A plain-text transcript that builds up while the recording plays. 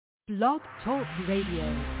Blog Talk Radio.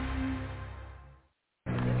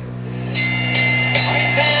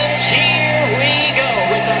 Fans, here we go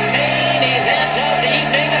with the main event of the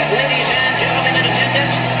evening. Ladies and gentlemen in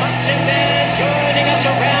attendance, boxing fans joining us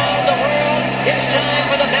around the world. It's time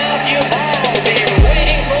for the bout you've all been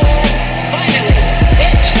waiting for. Finally,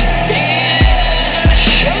 it is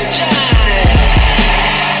showtime.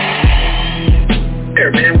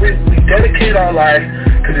 Yeah, man, we dedicate our life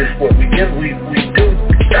to this sport. We do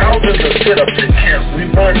thousands of sit-ups in camp. We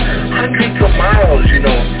run hundreds of miles,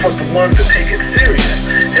 for the ones that take it serious.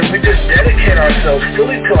 And we just dedicate ourselves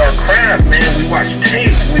fully to our craft, man. We watch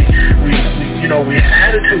tape. We have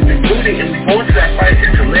attitude. We rooting, and we go into that fight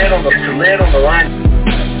and to lay it on the line.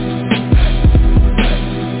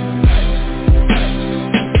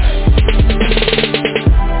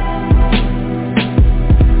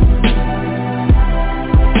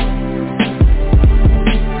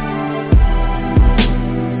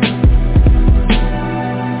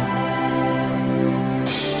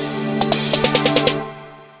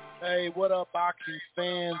 What up, boxing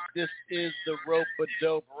fans? This is the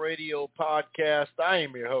Rope-A-Dope Radio Podcast. I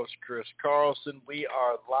am your host, Chris Carlson. We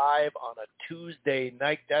are live on a Tuesday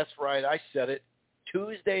night. That's right, I said it.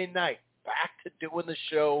 Tuesday night. Back to doing the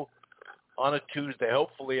show on a Tuesday.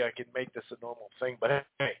 Hopefully I can make this a normal thing, but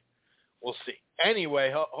hey, we'll see.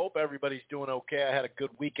 Anyway, hope everybody's doing okay. I had a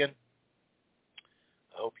good weekend.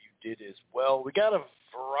 I hope you did as well. We got a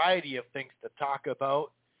variety of things to talk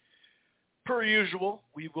about. Per usual,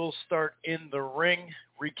 we will start in the ring,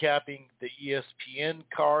 recapping the ESPN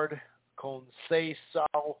card.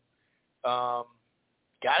 Conceição got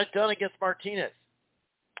it done against Martinez.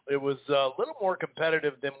 It was a little more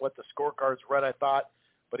competitive than what the scorecards read, I thought.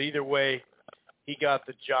 But either way, he got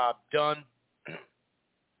the job done.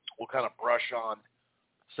 We'll kind of brush on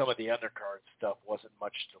some of the undercard stuff. Wasn't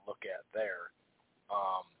much to look at there.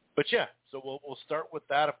 But yeah, so we'll start with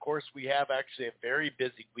that. Of course, we have actually a very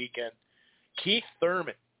busy weekend. Keith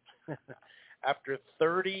Thurman, after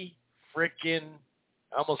 30 freaking,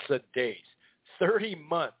 I almost said days, 30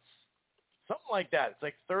 months, something like that. It's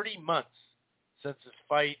like 30 months since his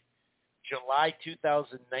fight, July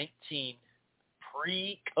 2019,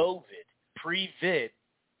 pre-COVID, pre-vid,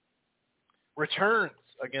 returns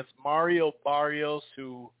against Mario Barrios,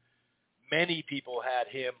 who many people had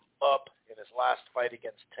him up in his last fight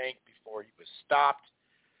against Tank before he was stopped.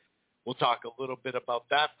 We'll talk a little bit about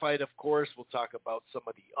that fight, of course. We'll talk about some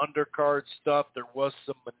of the undercard stuff. There was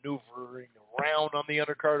some maneuvering around on the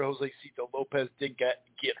undercard. Jose Cito Lopez did get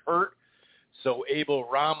hurt, so Abel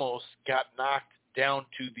Ramos got knocked down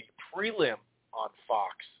to the prelim on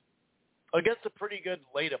Fox against a pretty good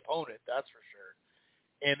late opponent, that's for sure.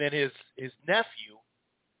 And then his nephew,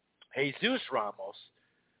 Jesus Ramos,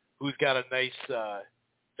 who's got a nice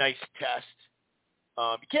test.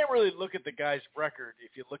 You can't really look at the guy's record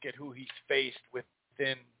if you look at who he's faced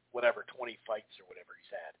within 20 fights or whatever he's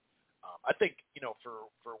had. I think, for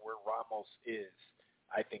where Ramos is,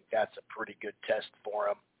 I think that's a pretty good test for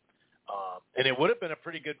him. And it would have been a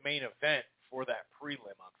pretty good main event for that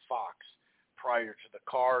prelim on Fox prior to the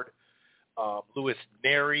card. Luis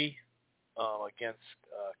Neri against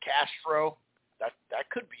Castro. That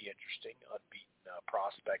could be interesting, unbeaten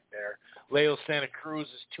prospect there. Leo Santa Cruz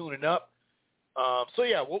is tuning up. So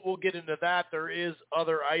yeah, we'll get into that. There is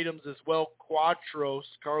other items as well. Carlos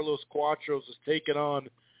Quatros is taking on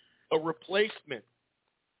a replacement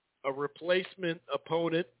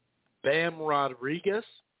opponent, Bam Rodriguez.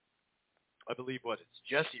 I believe it's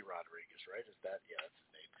Jesse Rodriguez, right? Is that, yeah, that's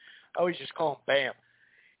his name. I always just call him Bam.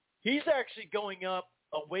 He's actually going up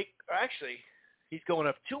he's going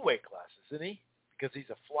up 2 weight classes, isn't he? Because he's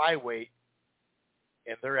a flyweight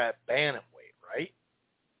and they're at bantamweight, right?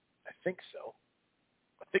 I think so.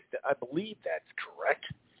 I believe that's correct.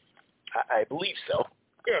 I believe so.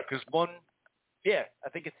 Yeah, because I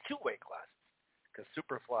think it's 2 weight classes. Because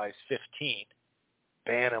Superfly is 15,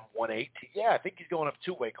 Bantam 118. Yeah, I think he's going up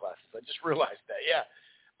 2 weight classes. I just realized that. Yeah.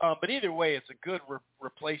 But either way, it's a good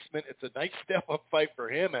replacement. It's a nice step-up fight for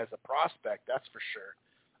him as a prospect, that's for sure.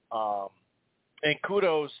 And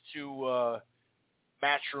kudos to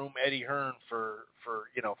Matchroom Eddie Hearn for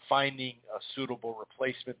finding a suitable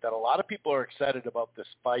replacement. That a lot of people are excited about this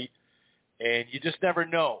fight, and you just never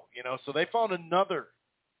know, So they found another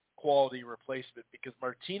quality replacement because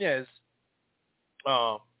Martinez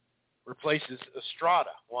replaces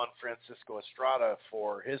Juan Francisco Estrada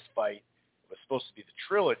for his fight. It was supposed to be the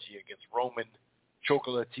trilogy against Roman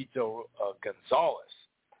Chocolatito Gonzalez.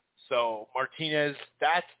 So Martinez,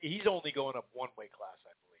 he's only going up 1 weight class,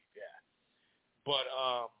 I believe, yeah. But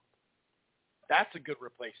that's a good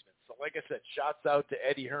replacement. So like I said, shots out to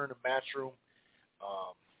Eddie Hearn and Matchroom.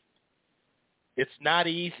 it's not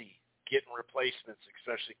easy getting replacements,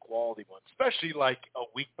 especially quality ones, especially like a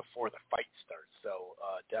week before the fight starts. So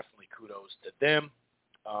definitely kudos to them.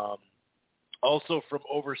 Also from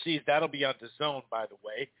overseas, that'll be on DAZN, by the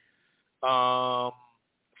way.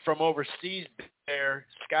 From overseas there,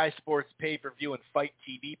 Sky Sports pay-per-view and Fight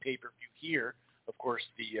TV pay-per-view here. Of course,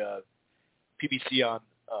 the PBC on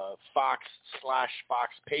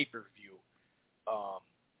Fox/Fox pay-per-view.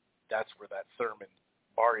 That's where that Thurman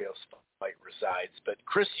Barrios fight resides. But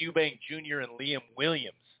Chris Eubank Jr. and Liam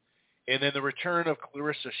Williams. And then the return of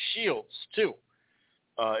Clarissa Shields, too,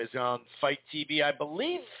 is on Fight TV. I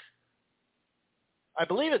believe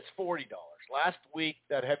it's $40. Last week,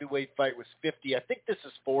 that heavyweight fight was $50. I think this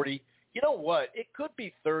is $40. You know what? It could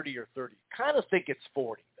be $30 or $30. Kind of think it's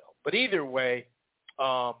 $40, though. But either way,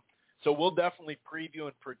 so we'll definitely preview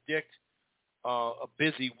and predict a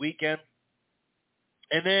busy weekend.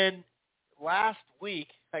 And then last week,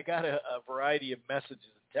 I got a variety of messages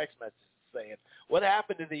and text messages saying, what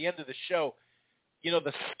happened at the end of the show? You know,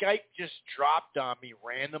 the Skype just dropped on me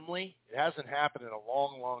randomly. It hasn't happened in a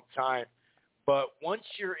long, long time. But once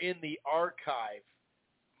you're in the archive,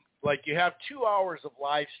 like you have 2 hours of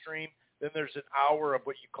live stream, then there's an hour of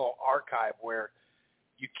what you call archive where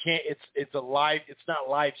you can't, it's not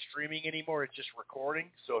live streaming anymore. It's just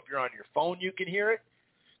recording. So if you're on your phone, you can hear it.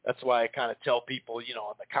 That's why I kind of tell people, you know,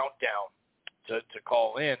 on the countdown to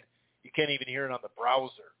call in, you can't even hear it on the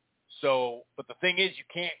browser. So, but the thing is, you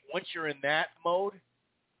can't, once you're in that mode,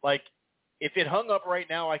 like if it hung up right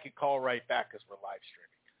now, I could call right back because we're live streaming.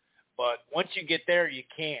 But once you get there, you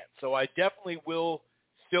can't. So I definitely will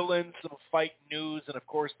fill in some fight news. And, of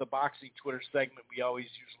course, the boxing Twitter segment, we always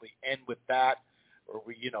usually end with that, or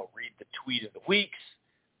we, you know, read the tweet of the weeks.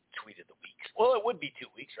 Tweet of the weeks. Well, it would be 2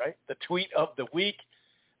 weeks, right? The tweet of the week.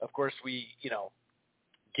 Of course, we, you know,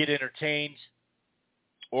 get entertained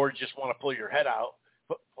or just want to pull your head out.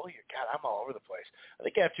 But God, I'm all over the place. I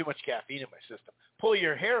think I have too much caffeine in my system. Pull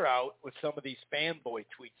your hair out with some of these fanboy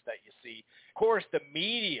tweets that you see. Of course, the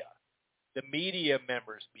media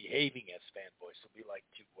members behaving as fanboys will be like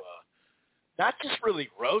to not just really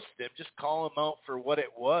roast them, just call them out for what it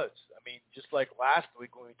was. I mean, just like last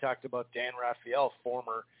week when we talked about Dan Rafael,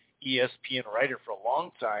 former ESPN writer for a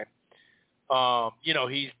long time, you know,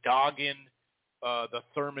 he's dogging the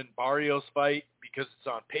Thurman Barrios fight because it's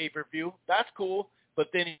on pay-per-view. That's cool. But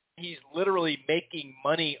then he's literally making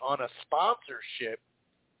money on a sponsorship,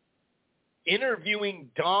 interviewing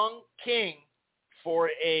Don King for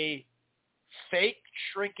a fake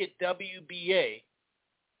Trinket WBA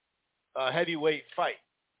heavyweight fight.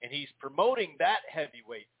 And he's promoting that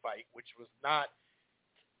heavyweight fight, which was not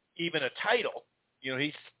even a title. You know,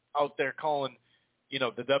 he's out there calling, you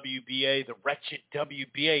know, the WBA, the wretched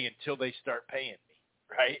WBA until they start paying me,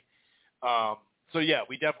 right? So, yeah,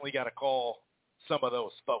 we definitely got to call some of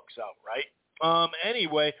those folks out, right?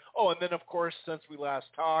 Anyway, and then, of course, since we last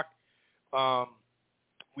talked,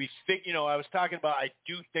 you know, I was talking about I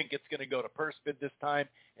do think it's going to go to purse bid this time,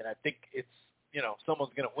 and I think it's, you know,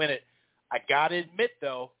 someone's going to win it. I got to admit,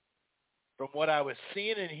 though, from what I was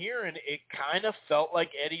seeing and hearing, it kind of felt like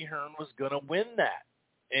Eddie Hearn was going to win that.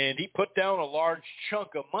 And he put down a large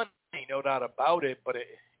chunk of money, no doubt about it, but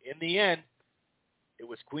in the end, it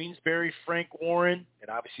was Queensberry, Frank Warren, and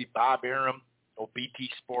obviously Bob Arum, BT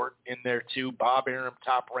Sport in there too. Bob Arum,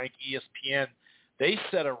 Top Rank, ESPN. They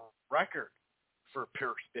set a record for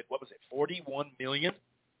purse bid. What was it, $41 million?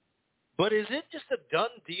 But is it just a done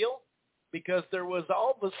deal? Because there was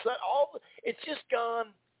all of a sudden, it's just gone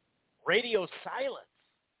radio silence.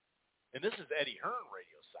 And this is Eddie Hearn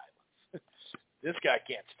radio silence. This guy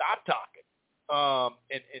can't stop talking.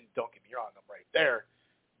 And don't get me wrong, I'm right there.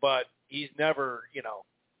 But he's never, you know,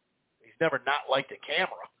 he's never not liked a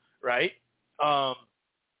camera, right?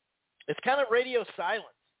 It's kind of radio silence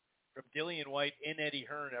from Dillian White in Eddie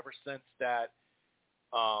Hearn ever since that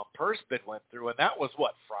purse bid went through. And that was,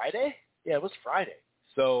 what, Friday? Yeah, it was Friday.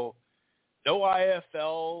 So no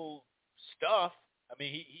IFL stuff. I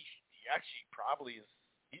mean, he actually probably is.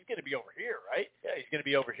 He's going to be over here, right? Yeah, he's going to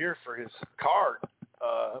be over here for his card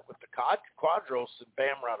with the Quadros and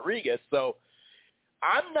Bam Rodriguez. So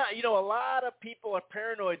I'm not, you know, a lot of people are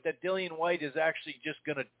paranoid that Dillian White is actually just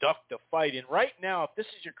going to duck the fight. And right now, if this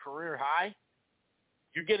is your career high,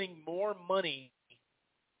 you're getting more money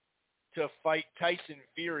to fight Tyson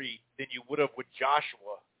Fury than you would have with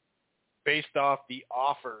Joshua based off the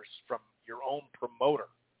offers from your own promoter,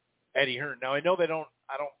 Eddie Hearn. Now, I know they don't,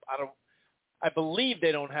 I believe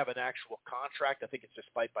they don't have an actual contract. I think it's just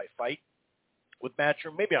fight by fight with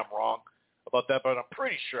Matchroom. Maybe I'm wrong about that, but I'm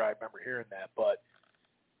pretty sure I remember hearing that. But,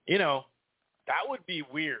 you know, that would be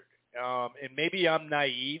weird. And maybe I'm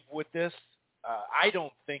naive with this. I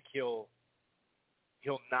don't think he'll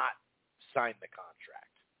not sign the contract.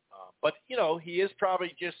 But, he is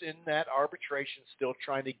probably just in that arbitration still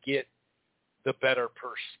trying to get the better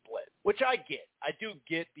purse split, which I get. I do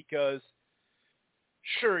get because,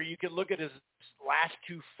 sure, you can look at his last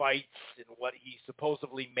two fights and what he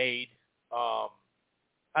supposedly made.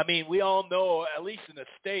 We all know, at least in the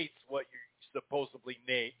States, what you're supposedly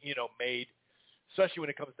made, especially when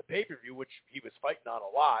it comes to pay-per-view, which he was fighting on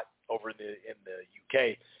a lot over in the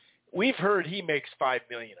UK. We've heard he makes $5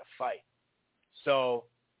 million a fight. So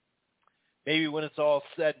maybe when it's all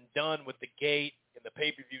said and done with the gate and the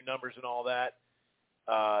pay-per-view numbers and all that,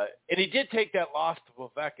 and he did take that loss to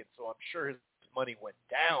Povetkin, so I'm sure his money went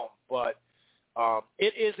down, but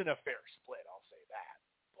it isn't a fair split, I'll say that.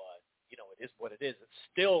 But, it is what it is. It's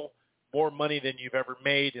still more money than you've ever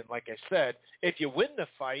made, and like I said, if you win the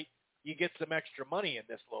fight, you get some extra money in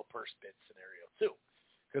this low purse bid scenario, too.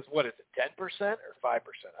 Because what is it, 10% or 5%?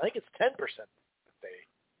 I think it's 10%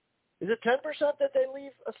 Is it 10% that they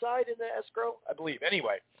leave aside in the escrow? I believe.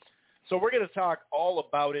 Anyway, so we're going to talk all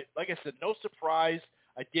about it. Like I said, no surprise.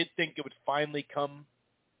 I did think it would finally come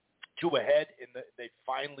to a head, and they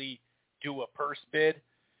finally do a purse bid.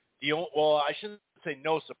 Well, I shouldn't say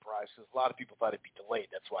no surprise because a lot of people thought it'd be delayed.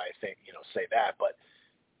 That's why I think say that.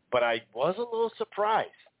 But I was a little surprised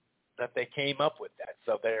that they came up with that.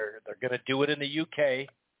 So they're going to do it in the UK,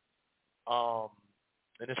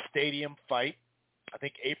 in a stadium fight. I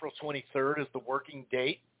think April 23rd is the working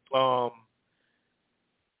date. Sounds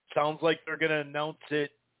like they're going to announce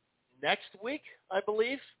it next week, I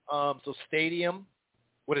believe. So stadium,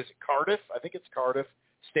 what is it, Cardiff? I think it's Cardiff.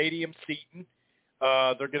 Stadium seating.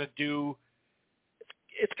 They're going to do,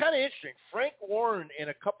 it's kind of interesting. Frank Warren, in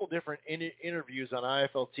a couple different interviews on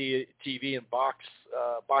IFL TV and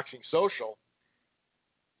Boxing Social,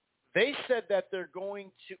 they said that they're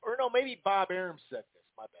going to, or no, maybe Bob Arum said this,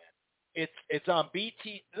 my bad. It's on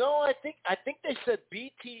BT. No, I think they said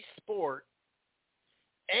BT Sport,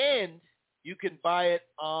 and you can buy it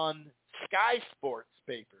on Sky Sports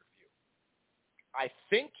pay-per-view. I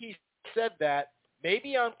think he said that.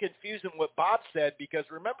 Maybe I'm confusing what Bob said, because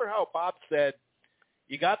remember how Bob said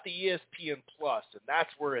you got the ESPN Plus, and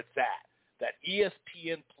that's where it's at. That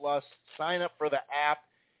ESPN Plus, sign up for the app,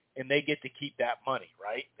 and they get to keep that money,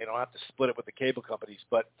 right? They don't have to split it with the cable companies.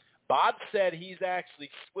 But Bob said he's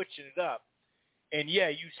actually switching it up. And, yeah,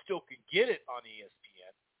 you still can get it on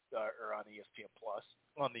ESPN or on ESPN Plus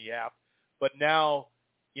on the app. But now,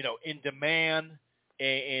 in demand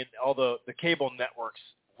and all the cable networks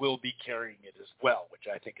will be carrying it as well, which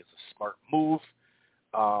I think is a smart move.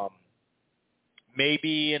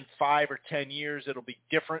 Maybe in 5 or 10 years it'll be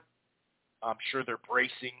different. I'm sure they're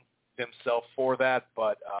bracing themselves for that,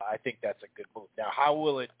 but I think that's a good move. Now, how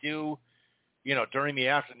will it do, during the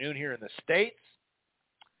afternoon here in the States?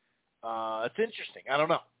 It's interesting. I don't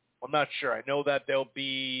know. I'm not sure. I know that there'll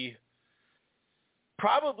be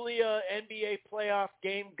probably a NBA playoff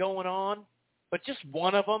game going on, but just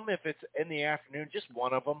one of them, if it's in the afternoon, just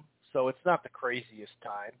one of them. So it's not the craziest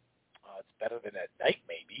time. It's better than at night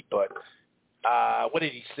maybe, but what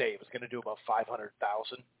did he say? It was going to do about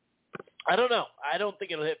 500,000. I don't know. I don't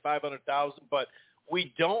think it'll hit 500,000, but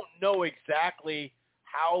we don't know exactly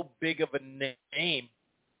how big of a name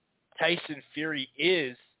Tyson Fury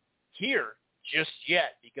is here just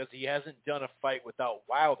yet, because he hasn't done a fight without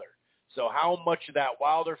Wilder. So how much of that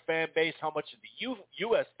Wilder fan base, how much of the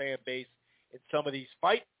U.S. fan base in some of these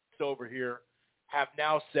fights over here have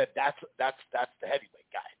now said that's the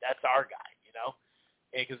heavyweight guy. That's our guy,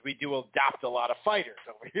 and because we do adopt a lot of fighters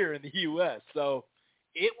over here in the U.S. So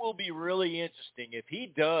it will be really interesting if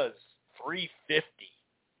he does 350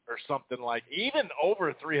 or something, like even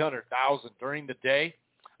over 300,000 during the day.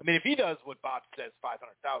 I mean, if he does what Bob says,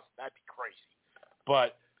 500,000, that'd be crazy.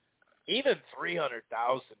 But even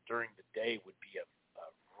 300,000 during the day would be a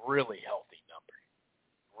really healthy number.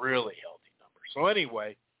 Really healthy number. So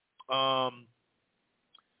anyway,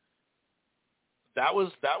 that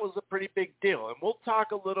was a pretty big deal. And we'll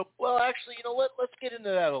talk a little, well, actually, let's get into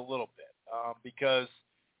that a little bit, because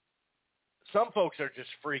some folks are just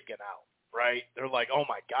freaking out, right? They're like, oh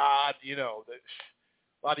my God,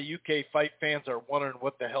 a lot of UK fight fans are wondering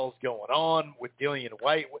what the hell's going on with Dillian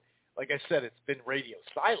Whyte. Like I said, it's been radio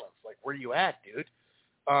silence. Like, where you at, dude?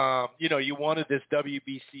 You wanted this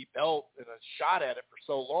WBC belt and a shot at it for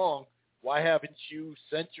so long. Why haven't you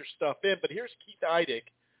sent your stuff in? But here's Keith Idec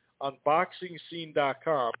on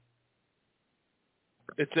BoxingScene.com.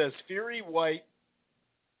 It says, Fury Whyte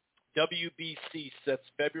WBC sets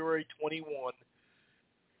February 21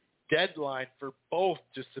 deadline for both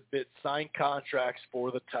to submit signed contracts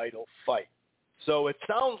for the title fight. So it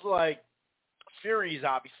sounds like Fury's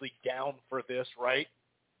obviously down for this, right?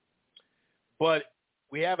 But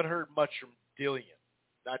we haven't heard much from Dillian,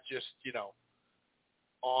 not just,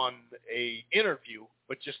 on a interview,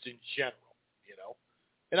 but just in general,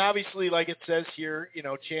 And obviously, like it says here,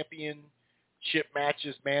 championship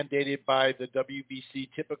matches mandated by the WBC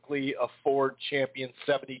typically afford champions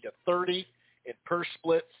 70-30 in purse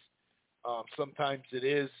splits. Sometimes it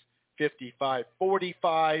is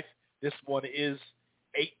 55-45. This one is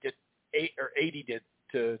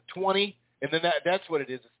 80-20, and then that's what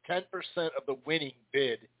it is. It's 10% of the winning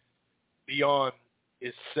bid beyond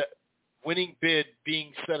is set. Winning bid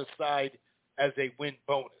being set aside as a win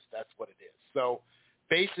bonus. That's what it is. So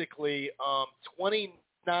basically,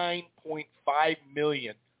 $29.5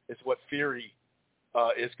 million is what Fury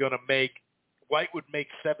is going to make. White would make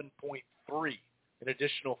 7.3. An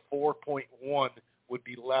additional 4.1 would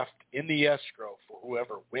be left in the escrow for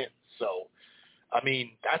whoever wins. So, I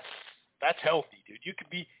mean, that's healthy, dude. You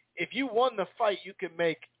could be, if you won the fight, you could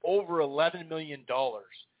make over $11 million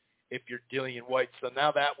if you're Dillian Whyte. So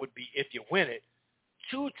now that would be, if you win it,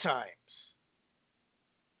 two times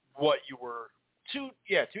what you were, two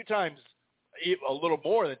times, a little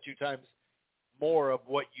more than two times more of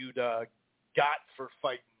what you'd got for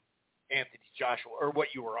fighting Anthony Joshua, or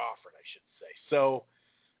what you were offered, I should say. So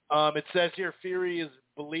it says here, Fury is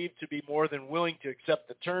believed to be more than willing to accept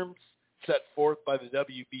the terms set forth by the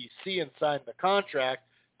WBC and sign the contract.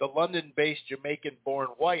 The London-based Jamaican-born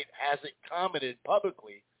White hasn't commented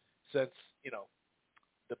publicly since,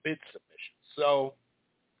 the bid submission. So,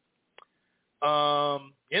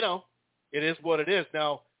 it is what it is.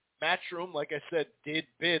 Now, Matchroom, like I said, did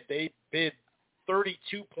bid. They bid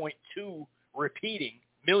 32.2 repeating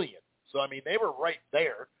million. So, I mean, they were right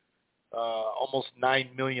there, almost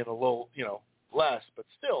 9 million, a little, less, but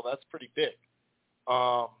still, that's pretty big.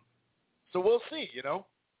 So we'll see,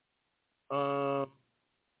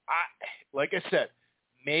 like I said,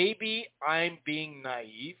 maybe I'm being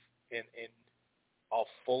naive, and I'll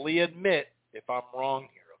fully admit if I'm wrong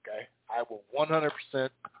here, okay? I will 100%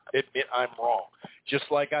 admit I'm wrong.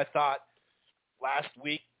 Just like I thought last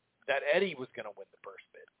week that Eddie was going to win the purse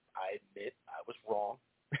bid. I admit I was wrong.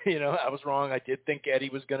 I was wrong. I did think Eddie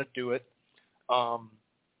was going to do it. I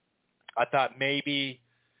thought maybe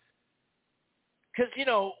because,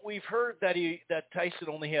 we've heard that Tyson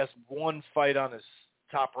only has one fight on his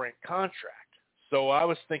top-ranked contract. So I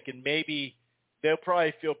was thinking maybe they'll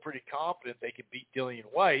probably feel pretty confident they can beat Dillian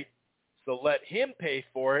Whyte. So let him pay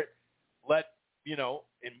for it. Let,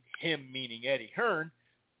 and him meaning Eddie Hearn,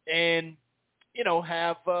 and,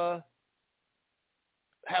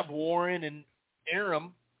 have Warren and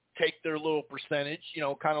Arum take their little percentage,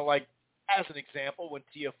 kind of like, as an example, when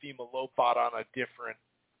Teofimo Lopez fought on a different,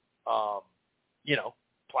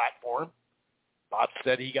 platform. Bob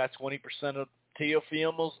said he got 20% of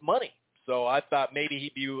Teofimo's money. So I thought maybe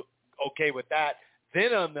he'd be okay with that.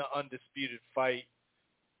 Then on the undisputed fight,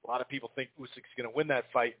 a lot of people think Usyk's going to win that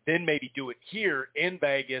fight. Then maybe do it here in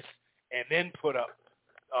Vegas and then put up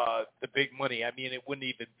the big money. I mean, it wouldn't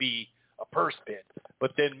even be a purse bid.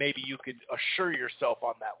 But then maybe you could assure yourself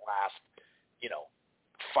on that last,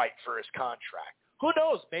 fight for his contract. Who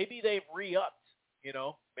knows? Maybe they've re-upped,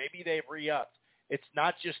 Maybe they've re-upped. It's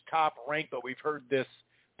not just top rank, but we've heard this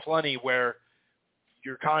plenty where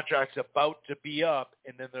your contract's about to be up,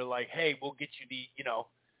 and then they're like, hey, we'll get you the,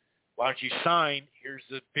 why don't you sign? Here's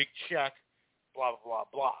a big check, blah, blah,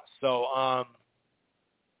 blah. So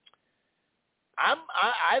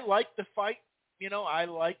I like the fight. I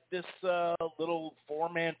like this little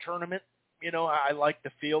four-man tournament. I like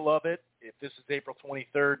the feel of it. If this is April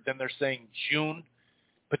 23rd, then they're saying June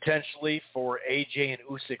potentially for AJ and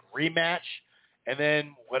Usyk rematch. And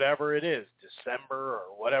then whatever it is, December or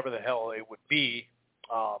whatever the hell it would be,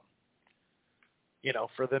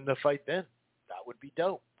 for them to fight then. That would be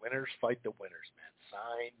dope. Winners fight the winners, man.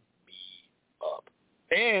 Sign me up.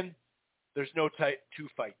 And there's no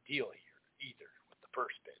two-fight deal here either with the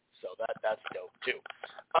purse bid. So that's dope too.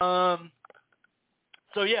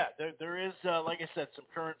 So yeah, there is, like I said, some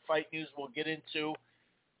current fight news we'll get into.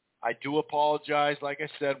 I do apologize. Like I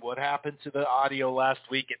said, what happened to the audio last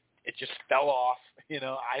week, it just fell off.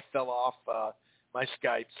 I fell off my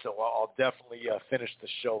Skype, so I'll definitely finish the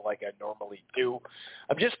show like I normally do.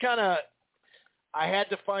 I'm just I had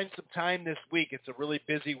to find some time this week. It's a really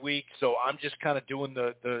busy week, so I'm just kind of doing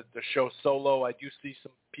the show solo. I do see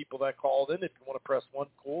some people that called in. If you want to press 1,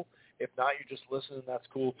 cool. If not, you're just listening. That's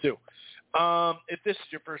cool, too. If this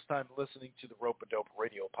is your first time listening to the Rope-A-Dope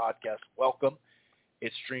Radio podcast, welcome.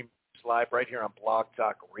 It streams live right here on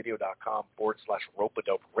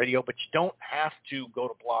blogtalkradio.com/Rope-A-Dope Radio, but you don't have to go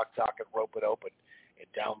to Blog Talk and Rope-A-Dope and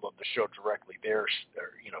download the show directly there, or,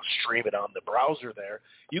 stream it on the browser there.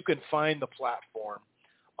 You can find the platform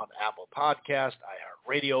on Apple Podcast,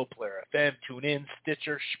 iHeartRadio, Player FM, TuneIn,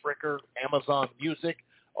 Stitcher, Spreaker, Amazon Music,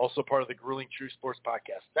 also part of the Grueling Truth Sports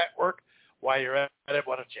Podcast Network. While you're at it,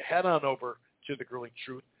 why don't you head on over to the Grueling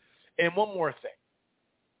Truth. And one more thing.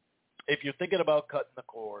 If you're thinking about cutting the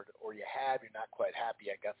cord, or you're not quite happy,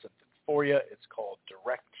 I got something for you. It's called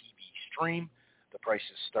DirecTV Stream. The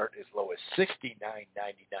prices start as low as $69.99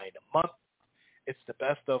 a month. It's the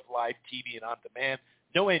best of live TV and on-demand.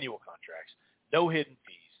 No annual contracts, no hidden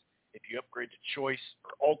fees. If you upgrade to Choice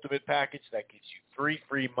or Ultimate Package, that gives you 3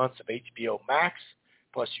 free months of HBO Max.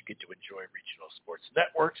 Plus, you get to enjoy regional sports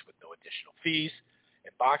networks with no additional fees.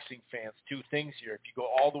 And boxing fans, 2 things here. If you go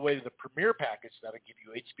all the way to the Premier Package, that'll give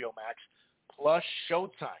you HBO Max plus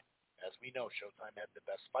Showtime. As we know, Showtime had the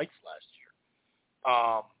best fights last year.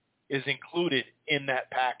 Is included in that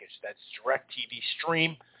package. That's DirecTV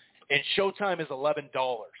Stream. And Showtime is $11,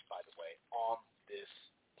 by the way, on this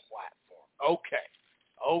platform.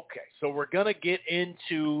 Okay, so we're going to get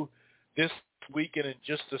into this weekend in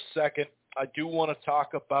just a second. I do want to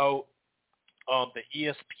talk about the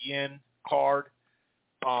ESPN card.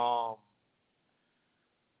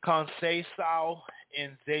 Conceição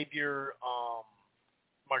and Xavier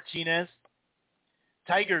Martinez.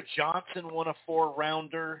 Tiger Johnson won a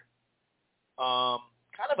 4-rounder.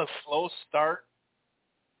 Kind of a slow start.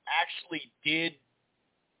 Actually did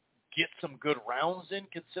get some good rounds in,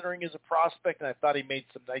 considering as a prospect, and I thought he made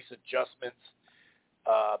some nice adjustments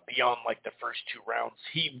beyond like the first 2 rounds.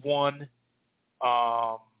 He won.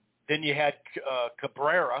 Then you had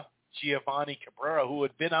Giovanni Cabrera, who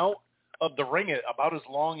had been out of the ring about as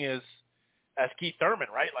long as Keith Thurman,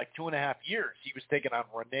 right? Like 2.5 years. He was taking on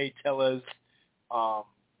Rene Tellez,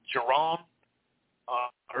 Giron.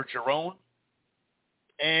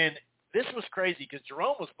 And this was crazy because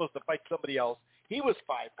Jerome was supposed to fight somebody else. He was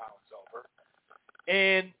 5 pounds over.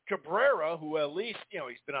 And Cabrera, who at least,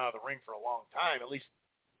 he's been out of the ring for a long time. At least,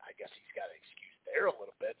 I guess he's got an excuse there a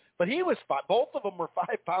little bit. But he was both of them were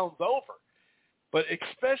 5 pounds over. But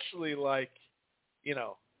especially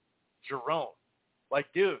Jerome.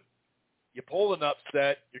 Like, dude, you pull an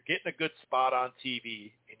upset, you're getting a good spot on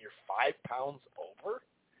TV, and you're 5 pounds over?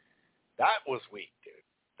 That was weak, dude.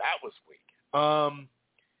 That was weak.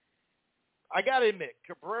 I got to admit,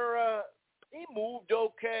 Cabrera, he moved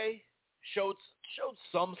okay, showed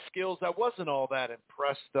some skills. I wasn't all that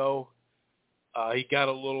impressed, though. He got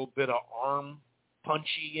a little bit of arm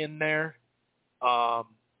punchy in there.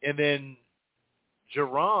 And then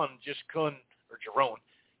Jerome just couldn't,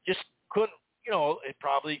 it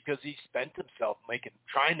probably because he spent himself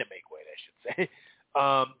trying to make weight, I should say,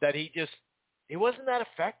 that he wasn't that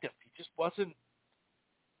effective. He just wasn't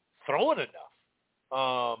throwing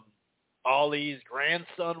enough. Ali's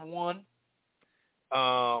grandson won.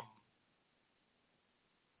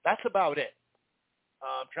 That's about it.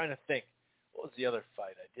 I'm trying to think. What was the other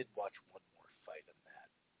fight? I did watch one more fight in that.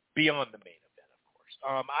 Beyond the main event, of course.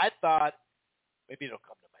 I thought, maybe it'll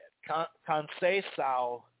come to my head.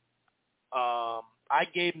 Conceição, I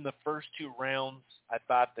gave him the first 2 rounds. I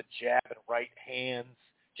thought the jab and right hands,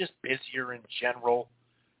 just busier in general.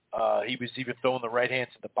 He was either throwing the right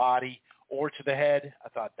hand to the body or to the head. I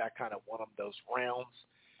thought that kind of won him those rounds.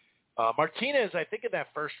 Martinez, I think in that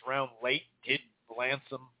first round late, did land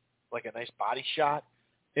some, like a nice body shot.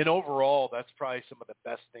 And overall, that's probably some of the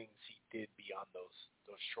best things he did beyond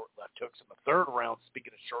those short left hooks in the third round.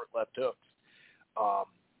 Speaking of short left hooks,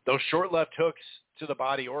 those short left hooks to the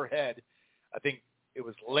body or head, I think it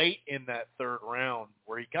was late in that third round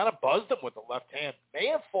where he kind of buzzed him with the left hand. May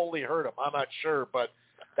have fully hurt him. I'm not sure, but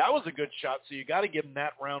that was a good shot. So you got to give him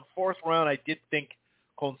that round. Fourth round, I did think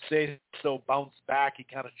Conceição bounced back. He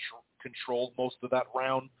kind of controlled most of that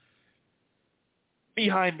round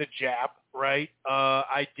behind the jab, right?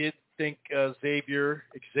 I did think Xavier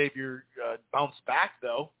bounced back,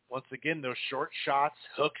 though. Once again, those short shots,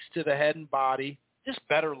 hooks to the head and body, just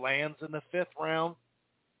better lands in the fifth round.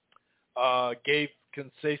 Gave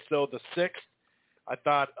Conceição the sixth. I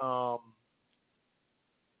thought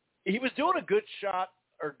he was doing a good job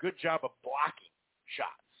of blocking shots.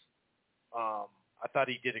 I thought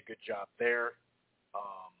he did a good job there.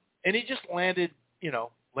 And he just landed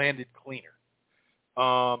cleaner.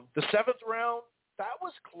 The seventh round, that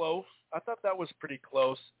was close. I thought that was pretty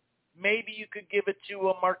close. Maybe you could give it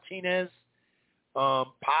to Martinez.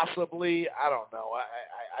 Possibly. I don't know.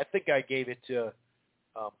 I think I gave it to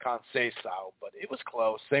Conceição, but it was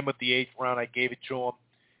close. Same with the eighth round. I gave it to him.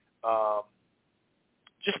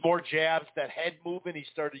 Just more jabs, that head movement. He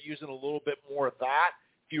started using a little bit more of that.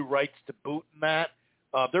 A few rights to boot in that.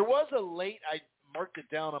 There was a late marked it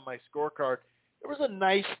down on my scorecard. There was a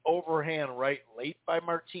nice overhand right late by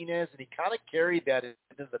Martinez, and he kind of carried that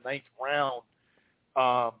into the ninth round.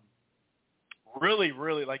 Really,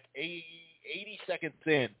 like 80 seconds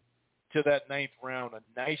in to that ninth round, a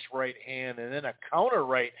nice right hand, and then a counter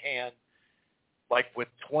right hand, like with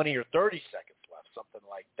 20 or 30 seconds left, something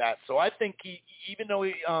like that. So I think he, even though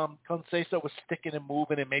Conceição was sticking and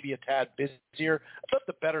moving and maybe a tad busier, I thought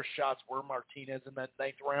the better shots were Martinez in that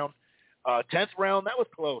ninth round. 10th round, that was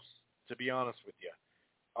close, to be honest with you.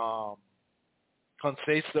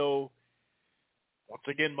 Conceição, once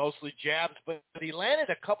again, mostly jabs, but he landed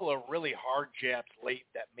a couple of really hard jabs late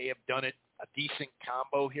that may have done it. A decent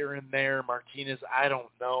combo here and there. Martinez, I don't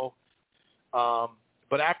know.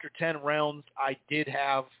 But after 10 rounds, I did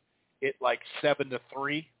have it like 7-3.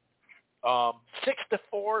 6-4,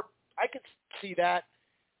 I could see that.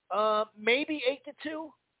 Maybe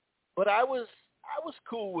 8-2, but I was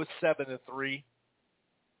cool with 7-3.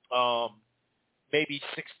 Maybe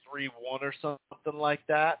 6-3-1 or something like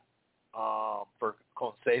that. For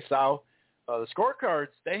Conceição. The scorecards,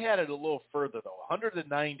 they had it a little further, though.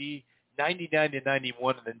 190,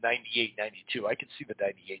 99-91, and then 98-92. I could see the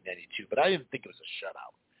 98-92, but I didn't think it was a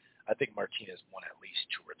shutout. I think Martinez won at least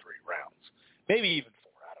 2 or 3 rounds, maybe even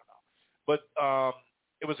 4. I don't know. But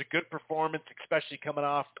it was a good performance, especially coming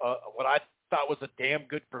off what I thought was a damn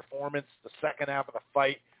good performance the second half of the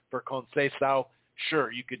fight for Conceição.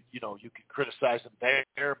 Sure, you could criticize him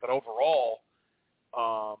there, but overall,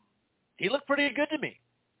 he looked pretty good to me.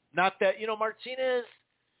 Not that, Martinez,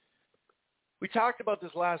 we talked about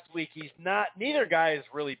this last week. Neither guy is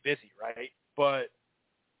really busy, right? But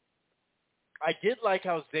I did like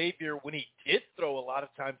how Xavier, when he did throw, a lot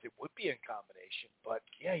of times it would be in combination. But,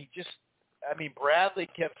 yeah, Bradley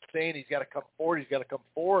kept saying he's got to come forward. He's got to come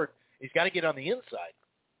forward. He's got to get on the inside.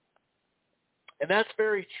 And that's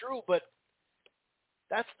very true, but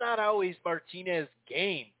that's not always Martinez's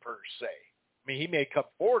game per se. I mean, he may come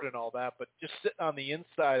forward and all that, but just sitting on the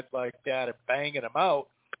inside like that and banging him out,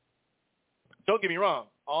 don't get me wrong,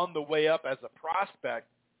 on the way up as a prospect,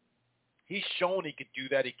 he's shown he can do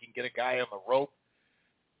that. He can get a guy on the rope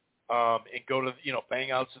and go to,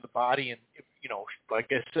 bang outs to the body. And,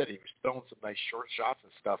 like I said, he was throwing some nice short shots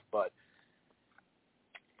and stuff, but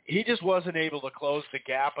he just wasn't able to close the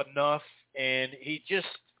gap enough. And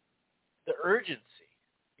the urgency,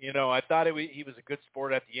 I thought he was a good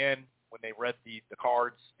sport at the end when they read the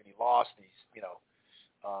cards and he lost. And he's,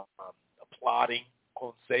 applauding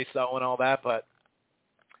Conceição and all that, but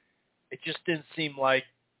it just didn't seem like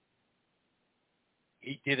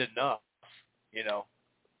he did enough,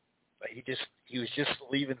 Like he was just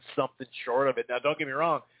leaving something short of it. Now, don't get me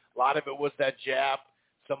wrong, a lot of it was that jab.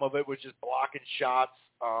 Some of it was just blocking shots.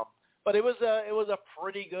 But it was a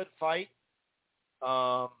pretty good fight.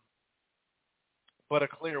 But a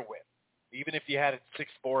clear win. Even if you had it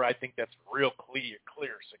 6-4, I think that's real clear 6-4,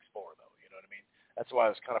 though. You know what I mean? That's why I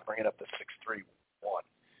was kind of bringing up the 6-3-1.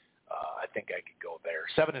 I think I could go there.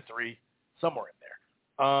 7-3, somewhere in there.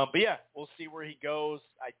 But, yeah, we'll see where he goes.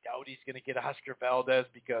 I doubt he's going to get Oscar Valdez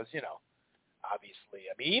because, obviously.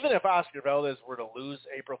 I mean, even if Oscar Valdez were to lose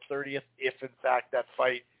April 30th, if, in fact, that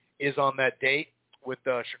fight is on that date with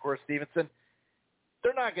Shakur Stevenson,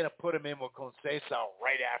 they're not going to put him in with Conceição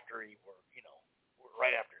right after he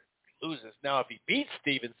loses. Now, if he beats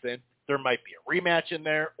Stevenson, there might be a rematch in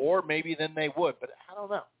there, or maybe then they would. But I don't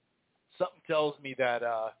know. Something tells me that,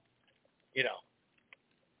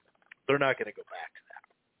 they're not going to go back to that.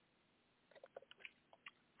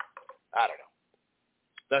 I don't know.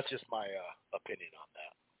 That's just my opinion on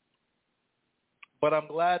that. But I'm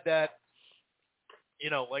glad that,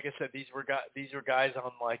 like I said, these were guys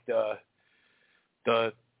on like the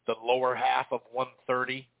lower half of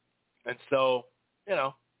 130, and so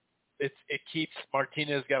it keeps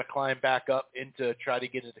Martinez got to climb back up into try to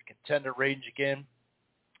get into the contender range again,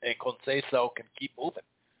 and Conceição can keep moving.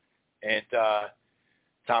 And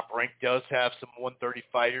Top Rank does have some 130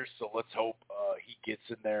 fighters, so let's hope he gets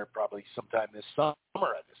in there probably sometime this summer.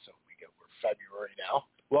 I assume we're February now.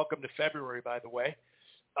 Welcome to February, by the way.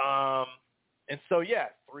 And so,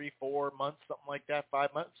 3-4 months, something like that,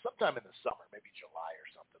 5 months, sometime in the summer, maybe July or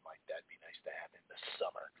something like that. It'd be nice to have in the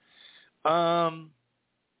summer.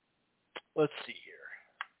 Let's see here.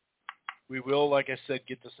 We will, like I said,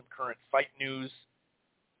 get to some current fight news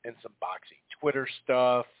and some boxing Twitter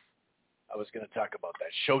stuff. I was going to talk about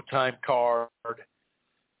that Showtime card.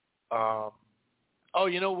 Oh,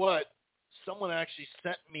 you know what? Someone actually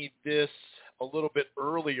sent me this a little bit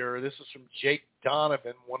earlier. This is from Jake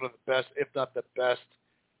Donovan, one of the best, if not the best,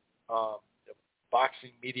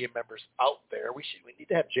 boxing media members out there. We need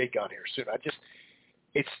to have Jake on here soon.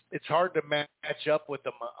 it's hard to match up with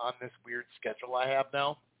them on this weird schedule I have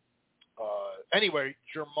now. Anyway,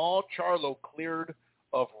 Jermall Charlo cleared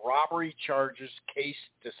of robbery charges, case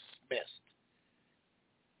dismissed.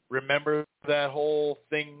 Remember that whole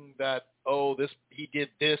thing that, he did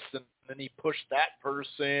this and then he pushed that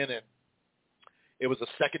person, and it was a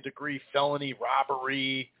second-degree felony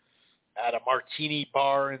robbery at a martini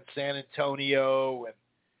bar in San Antonio, and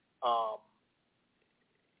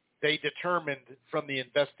they determined from the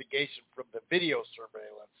investigation from the video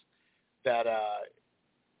surveillance that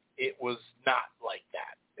it was not like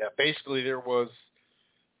that. Basically, there was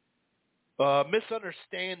a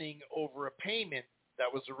misunderstanding over a payment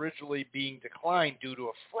that was originally being declined due to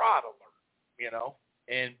a fraud alert,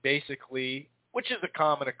 and basically, which is a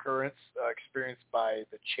common occurrence experienced by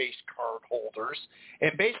the Chase card holders.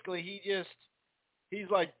 And basically, he's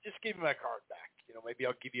like, just give me my card back. Maybe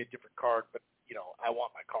I'll give you a different card, but, I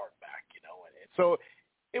want my card back, And so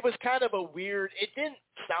it was kind of a weird, it didn't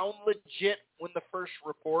sound legit when the first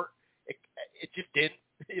report, it just didn't,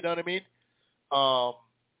 you know what I mean?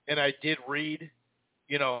 And I did read,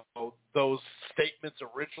 those statements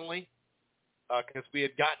originally, because we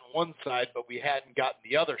had gotten one side, but we hadn't gotten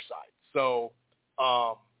the other side. So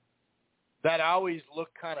that always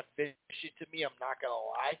looked kind of fishy to me, I'm not going to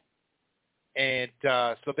lie. And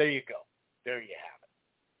so there you go. There you have it.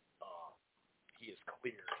 He is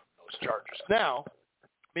cleared those charges. Now, I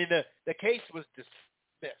mean, the case was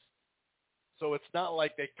dismissed. So it's not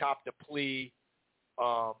like they copped a plea.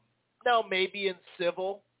 Now, maybe in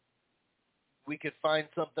civil, we could find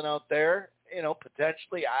something out there,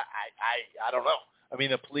 potentially. I don't know. I mean,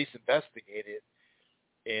 the police investigated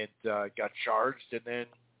and got charged, and then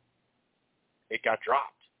it got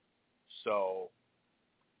dropped. So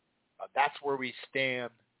that's where we stand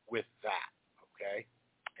with that, okay?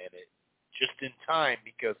 And it just in time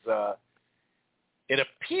because it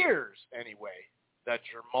appears, anyway, that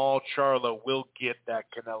Jermall Charlo will get that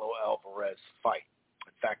Canelo Alvarez fight.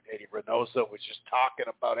 In fact, Eddie Reynoso was just talking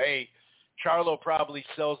about, hey, Charlo probably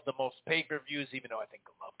sells the most pay-per-views, even though I think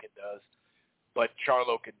Golovkin does. But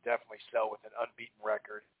Charlo can definitely sell with an unbeaten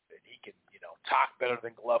record. And he can, talk better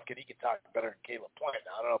than Golovkin. He can talk better than Caleb Plant.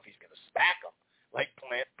 Now, I don't know if he's going to smack him like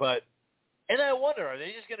Plant, but and I wonder, are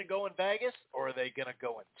they just going to go in Vegas or are they going to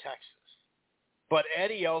go in Texas? But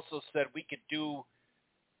Eddie also said we could do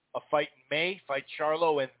a fight in May, fight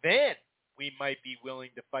Charlo, and then we might be willing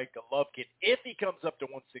to fight Golovkin if he comes up to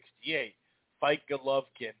 168, fight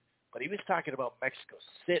Golovkin. But he was talking about Mexico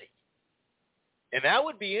City. And that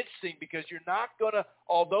would be interesting because you're not going to,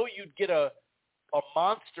 although you'd get a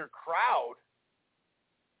monster crowd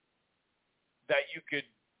that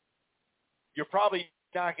you're probably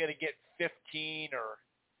not going to get 15 or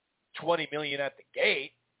 20 million at the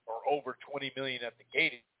gate or over 20 million at the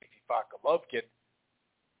gate if you fought Golovkin.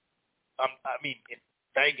 I mean, in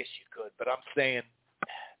Vegas you could, but I'm saying,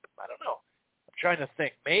 I don't know. I'm trying to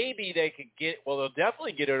think. Maybe they could get, well, they'll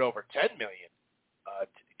definitely get it over 10 million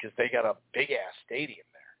because they got a big-ass stadium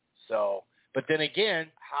there. So, but then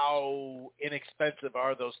again, how inexpensive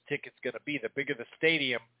are those tickets going to be? The bigger the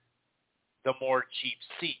stadium, the more cheap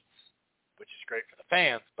seats, which is great for the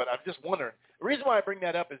fans. But I'm just wondering. The reason why I bring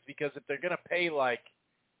that up is because if they're going to pay like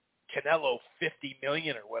Canelo $50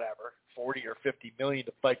 million or whatever, 40 or 50 million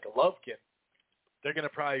to fight Golovkin, they're going to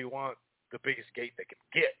probably want the biggest gate they can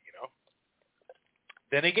get,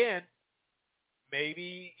 Then again,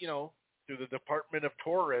 maybe, through the Department of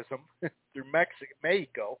Tourism, through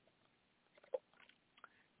Mexico,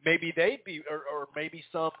 maybe they'd be, or maybe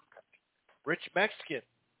some rich Mexican,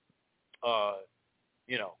 I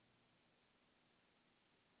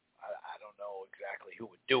don't know exactly who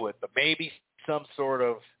would do it, but maybe some sort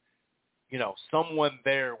of, someone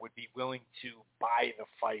there would be willing to buy the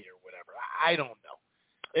fight or whatever. I don't know.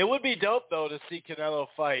 It would be dope, though, to see Canelo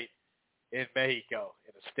fight in Mexico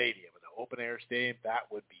in a stadium, in an open-air stadium. That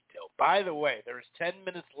would be dope. By the way, there's 10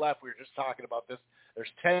 minutes left. We were just talking about this.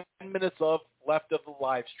 There's 10 minutes left of the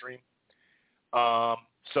live stream.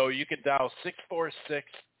 So you can dial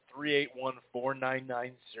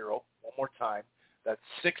 646-381-4990. One more time. That's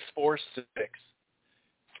 646-381-4990.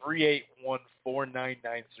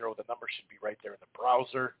 The number should be right there in the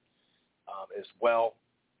browser as well.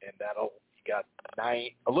 And you got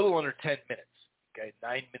a little under 10 minutes. Okay,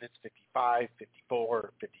 9 minutes, 55,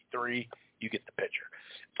 54, 53. You get the picture.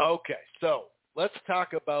 Okay, so let's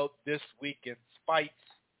talk about this weekend's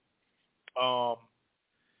fights. I've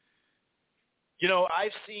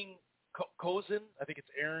seen Kozin. I think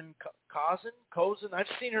it's Erin Kozin. I've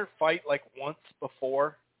seen her fight like once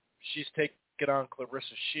before. She's taken on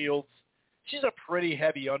Clarissa Shields. She's a pretty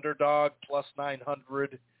heavy underdog, plus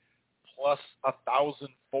 900, plus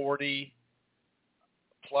 1,040,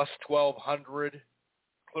 plus 1,200.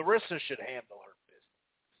 Clarissa should handle her business.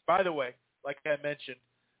 By the way, like I mentioned,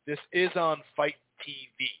 this is on Fight TV,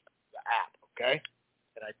 the app, okay?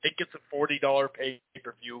 And I think it's a $40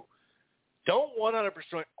 pay-per-view. Don't 100%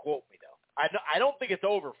 quote me, though. I don't think it's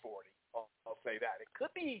over 40. I'll say that. It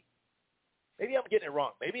could be, maybe I'm getting it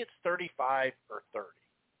wrong. Maybe it's 35 or 30.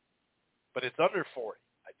 But it's under 40.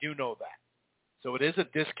 I do know that. So it is a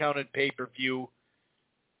discounted pay-per-view,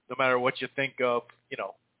 no matter what you think of,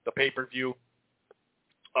 the pay-per-view.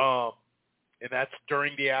 And that's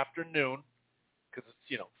during the afternoon because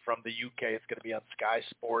it's, from the UK. It's going to be on Sky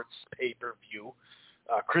Sports pay-per-view.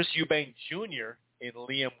 Chris Eubank Jr. and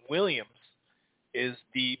Liam Williams is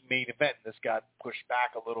the main event. This got pushed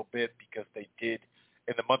back a little bit because they did,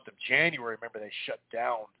 in the month of January, remember they shut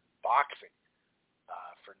down boxing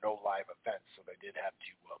for no live events, so they did have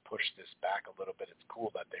to push this back a little bit. It's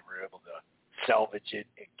cool that they were able to salvage it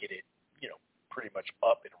and get it, pretty much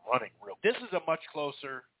up and running real. This is a much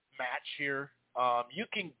closer match here. You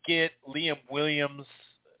can get Liam Williams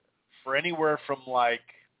for anywhere from like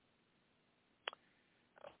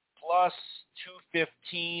plus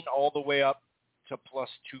 215 all the way up to plus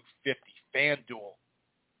 250. FanDuel,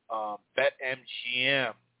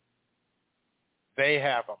 BetMGM, they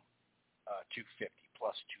have them 250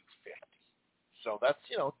 plus 250. So that's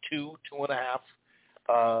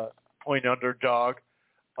 2.5 point underdog.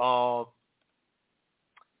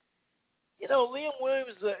 Liam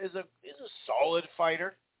Williams is a solid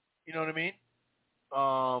fighter. You know what I mean?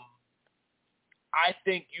 I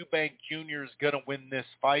think Eubank Jr. is going to win this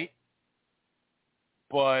fight,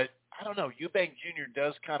 but I don't know. Eubank Jr.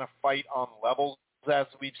 does kind of fight on levels, as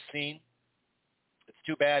we've seen. It's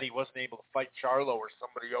too bad he wasn't able to fight Charlo or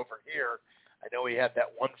somebody over here. I know he had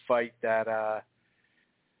that one fight that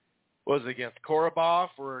was against Korobov,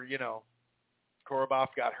 where Korobov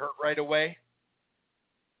got hurt right away.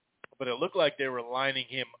 But it looked like they were lining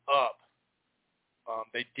him up.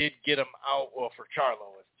 They did get him out. Well, for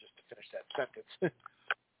Charlo, just to finish that sentence,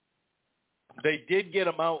 they did get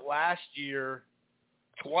him out last year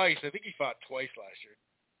twice. I think he fought twice last year,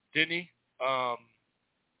 didn't he?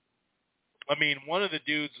 One of the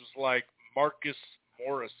dudes was like Marcus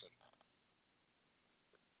Morrison.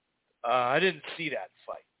 I didn't see that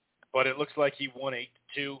fight, but it looks like he won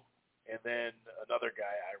 8-2, and then another guy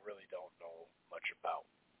I really don't know much about.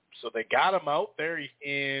 So they got him out there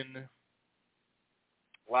in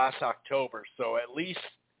last October. So at least,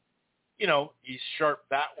 he's sharp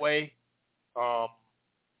that way.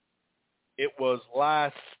 It was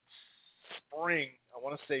last spring, I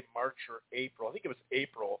want to say March or April. I think it was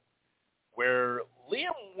April, where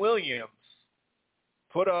Liam Williams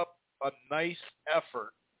put up a nice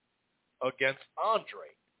effort against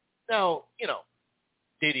Andre. Now,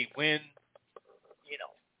 did he win,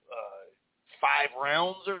 5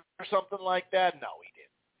 rounds or something like that? No, he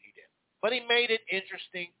didn't. But he made it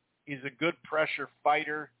interesting. He's a good pressure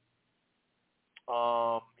fighter.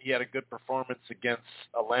 He had a good performance against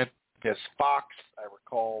Atlantis Fox. I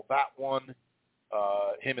recall that one.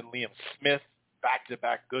 Him and Liam Smith,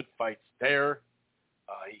 back-to-back good fights there.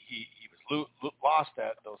 He was lost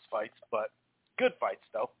at those fights, but good fights,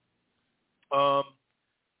 though.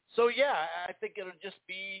 So, yeah, I think it'll just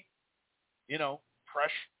be,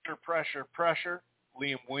 pressure.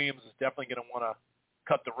 Liam Williams is definitely going to want to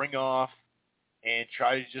cut the ring off and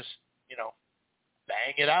try to just,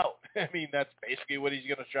 bang it out. That's basically what he's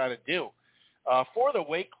going to try to do. For the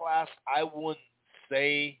weight class, I wouldn't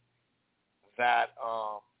say that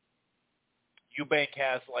Eubank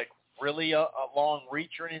has, really a long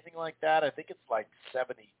reach or anything like that. I think it's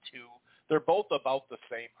 72. They're both about the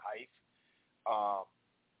same height.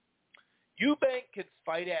 Eubank can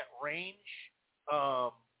fight at range.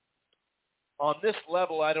 On this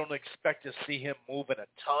level, I don't expect to see him moving a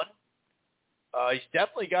ton. He's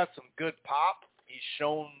definitely got some good pop. He's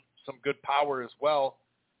shown some good power as well,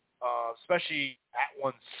 especially at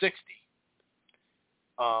 160.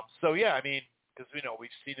 So, yeah, because, we've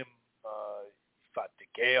seen him fought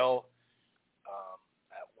DeGale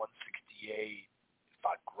at 168,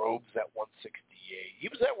 fought Groves at 168. He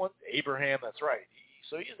was at Abraham, that's right.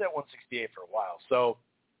 So he was at 168 for a while. So,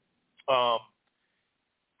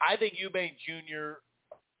 I think Eubank Jr.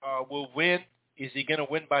 Will win. Is he going to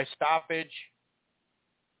win by stoppage?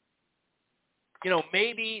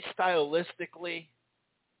 Maybe stylistically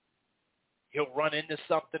he'll run into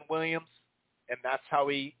something, Williams, and that's how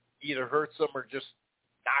he either hurts him or just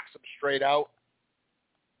knocks him straight out.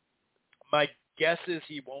 My guess is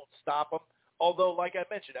he won't stop him. Although, like I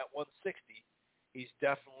mentioned, at 160, he's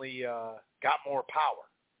definitely got more power.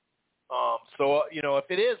 So, if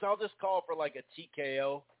it is, I'll just call for like a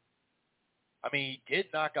TKO. I mean, he did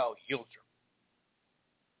knock out Yildirim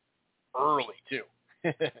early, too.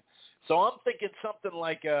 So I'm thinking something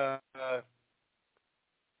like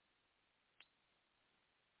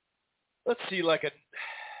let's see, like a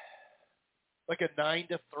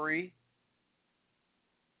 9-3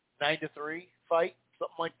 fight,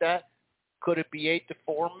 something like that. Could it be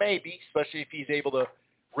 8-4? Maybe, especially if he's able to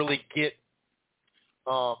really get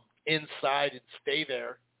inside and stay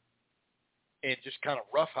there and just kind of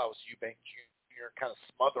roughhouse Eubank Jr., kind of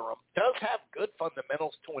smother him. Does have good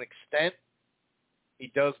fundamentals to an extent. He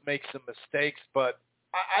does make some mistakes, but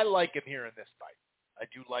I like him here in this fight. I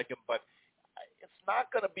do like him, but it's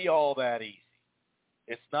not going to be all that easy.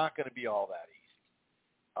 It's not going to be all that easy.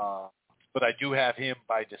 But I do have him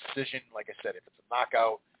by decision. Like I said, if it's a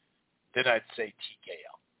knockout, then I'd say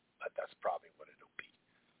TKO. But that's probably what it'll be.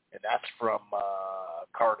 And that's from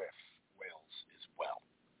Cardiff, Wales as well.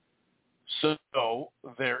 So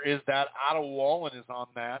there is that. Otto Wallen is on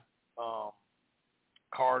that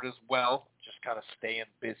card as well, just kind of staying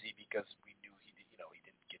busy because we knew he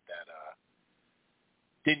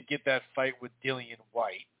didn't get that fight with Dillian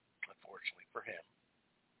White, unfortunately for him.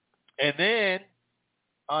 And then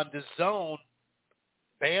on the zone,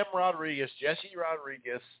 Jesse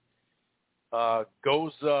Rodriguez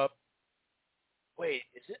goes up. Wait,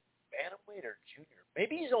 is it bantamweight or junior?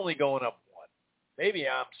 Maybe he's only going up one. Maybe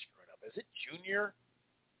I'm screwing up. Is it junior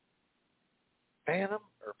bantam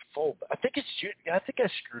or full? I think it's junior. I think I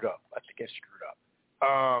screwed up.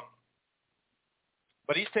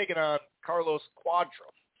 But he's taking on Carlos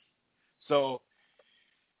Cuadro. So,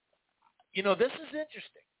 this is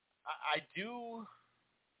interesting. I do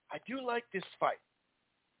like this fight.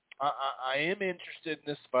 I am interested in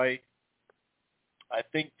this fight. I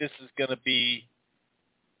think this is going to be,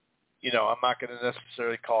 I'm not going to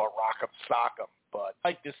necessarily call it rock'em sock'em, but I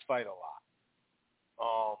like this fight a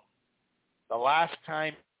lot. The last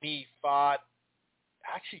time he fought,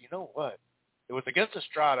 actually, you know what? It was against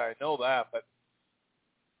Estrada. I know that, but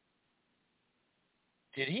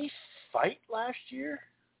did he fight last year?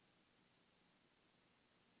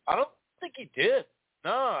 I don't think he did.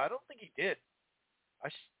 No, I don't think he did. I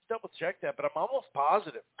should double check that, but I'm almost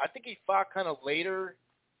positive. I think he fought kind of later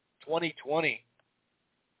 2020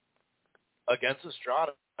 against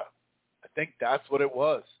Estrada. I think that's what it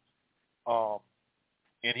was.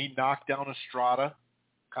 And he knocked down Estrada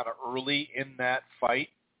kind of early in that fight.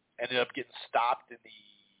 Ended up getting stopped in the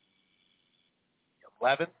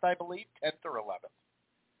 11th, I believe, 10th or 11th.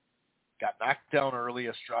 Got knocked down early,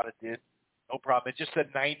 Estrada did. No problem. It just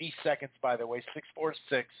said 90 seconds, by the way,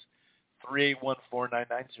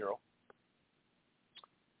 646-381-4990.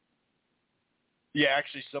 Yeah,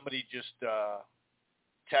 actually, somebody just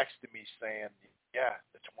texted me saying, yeah,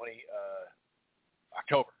 the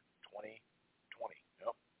October 2020.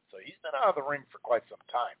 Yep. So he's been out of the ring for quite some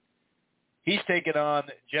time. He's taking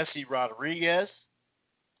on Jesse Rodriguez,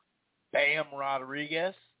 Bam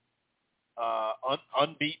Rodriguez,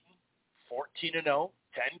 unbeaten, 14-0,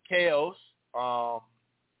 10 KOs.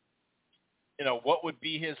 What would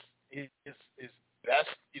be his best?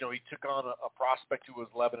 He took on a prospect who was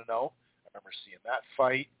 11-0. I remember seeing that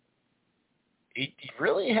fight. He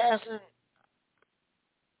really hasn't.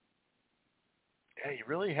 Yeah, he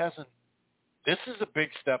really hasn't. This is a big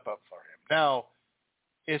step up for him. Now,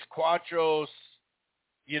 is Cuadros,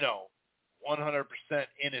 100%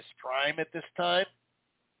 in his prime at this time?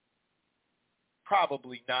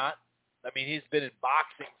 Probably not. I mean, he's been in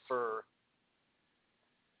boxing for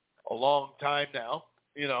a long time now,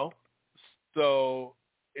 So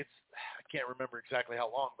I can't remember exactly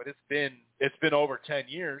how long, but it's been over 10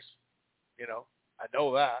 years. I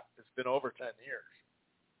know that. It's been over 10 years.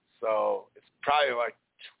 So it's probably like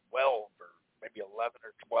 12 or maybe 11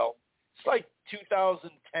 or 12. It's like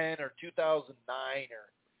 2010 or 2009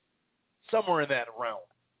 or somewhere in that realm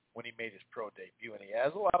when he made his pro debut. And he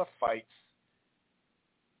has a lot of fights.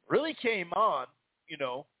 Really came on,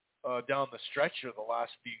 down the stretch of the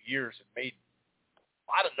last few years and made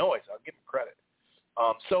a lot of noise. I'll give him credit.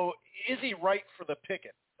 So is he right for the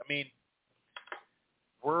picket? I mean,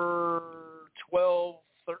 we're 12,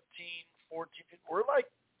 13, 14, we're like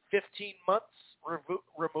 15 months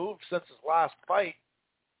removed since his last fight.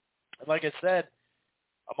 And like I said,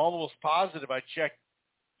 I'm almost positive I checked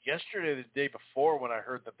yesterday or the day before when I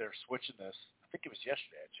heard that they're switching this. I think it was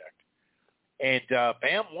yesterday I checked. And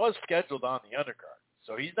Bam was scheduled on the undercard.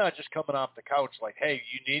 So he's not just coming off the couch like, hey,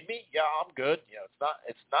 you need me? Yeah, I'm good.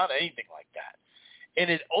 It's not anything like that. And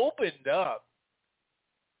it opened up.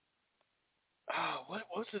 What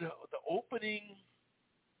was it? The opening.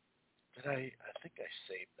 I think I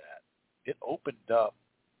saved that. It opened up.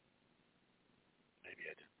 Maybe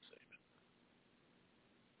I didn't save it.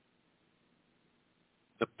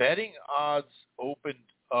 The betting odds opened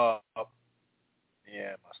up.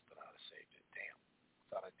 Yeah, I must have not have saved it. Damn.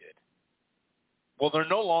 Thought I did. Well, they're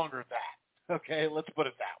no longer that. Okay, let's put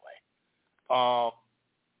it that way.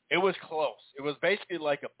 It was close. It was basically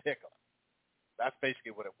like a pick'em. That's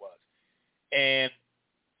basically what it was. And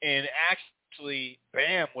actually,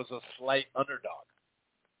 Bam was a slight underdog.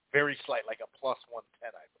 Very slight, like a plus 110,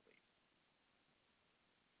 I believe.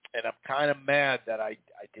 And I'm kind of mad that I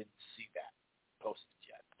didn't see that posted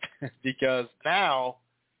yet. Because now,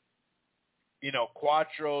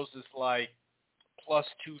 Quattros is like plus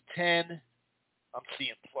 210. I'm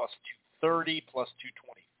seeing plus 230, plus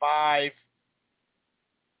 225.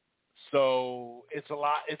 So it's a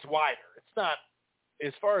lot. It's wider. It's not,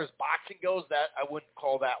 as far as boxing goes, that I wouldn't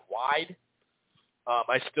call that wide.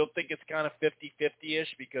 I still think it's kind of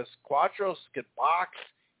 50-50-ish because Quattros can box.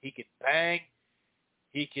 He can bang.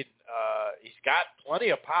 He can. He's got plenty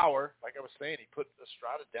of power. Like I was saying, he put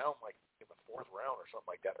Estrada down like in the fourth round or something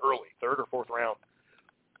like that, early, third or fourth round.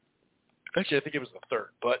 Actually, I think it was the third.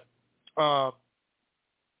 But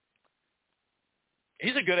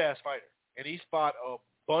he's a good-ass fighter, and he's fought a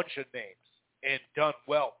bunch of names and done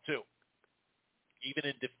well, too. Even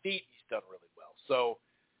in defeat, he's done really well. So,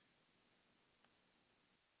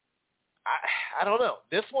 I don't know.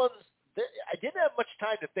 This one's – I didn't have much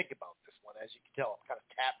time to think about this one. As you can tell, I'm kind of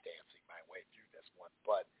tap dancing my way through this one.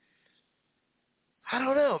 But I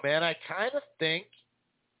don't know, man. I kind of think –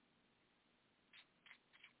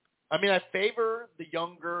 I mean, I favor the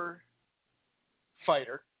younger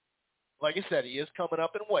fighter. Like I said, he is coming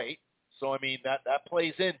up in weight. So, I mean, that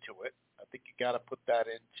plays into it. I think you got to put that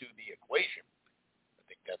into the equation. I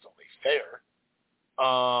think that's only fair.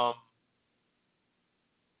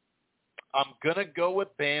 I'm going to go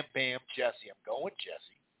with Bam Bam Jesse. I'm going with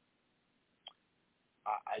Jesse.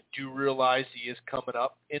 I do realize he is coming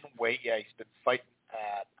up in weight. Yeah, he's been fighting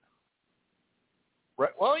at –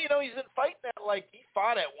 well, he's been fighting at he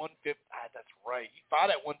fought at 150. That's right. He fought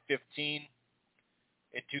at 115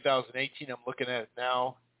 in 2018. I'm looking at it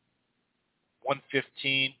now.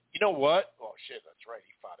 115. You know what? Oh, shit, that's right.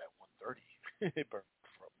 He fought at 130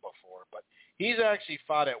 before. But he's actually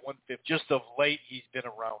fought at 150. Just of late, he's been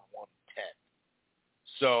around 110.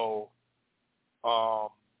 So,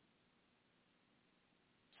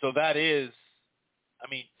 so that is,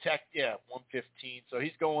 115. So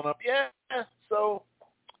he's going up. Yeah, so,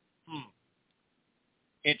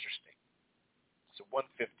 interesting. So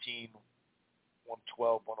 115,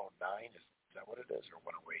 112, 109. Is that what it is? Or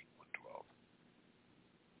 108, 112?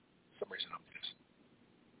 For some reason I'm just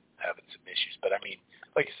having some issues. But,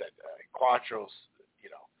 like I said, Quattros,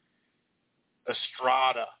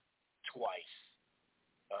 Estrada twice.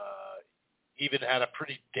 Even had a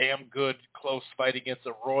pretty damn good close fight against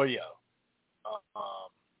Arroyo.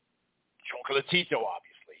 Chocolatito,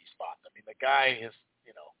 obviously, he's fought. The guy is,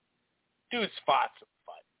 dude's fought some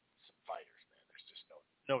fighters, man. There's just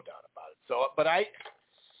no doubt about it. So, but I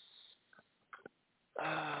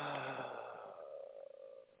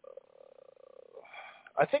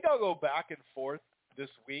think I'll go back and forth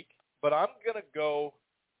this week, but I'm going to go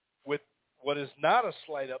with what is not a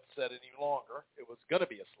slight upset any longer. It was going to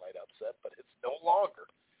be a slight upset, but it's no longer.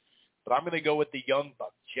 But I'm going to go with the young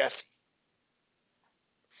buck, Jesse,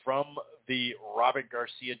 from the Robert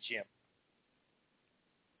Garcia gym.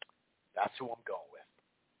 That's who I'm going with.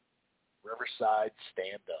 Riverside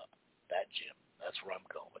Stand Up, that gym. That's where I'm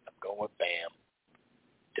going with. I'm going with Bam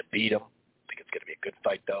to beat him. I think it's going to be a good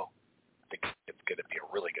fight, though. I think it's going to be a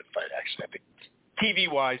really good fight, actually. I think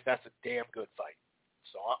TV-wise, that's a damn good fight.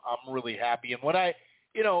 So I'm really happy. And when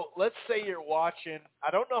let's say you're watching,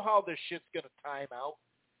 I don't know how this shit's going to time out,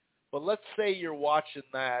 but let's say you're watching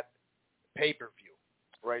that pay-per-view,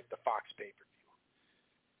 right, the Fox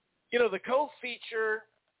pay-per-view. The co-feature,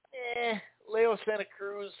 Leo Santa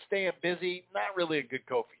Cruz staying busy, not really a good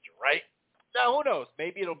co-feature, right? Now, who knows?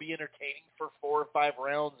 Maybe it'll be entertaining for 4 or 5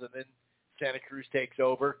 rounds and then Santa Cruz takes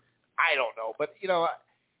over. I don't know. But,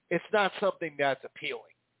 it's not something that's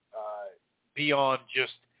appealing beyond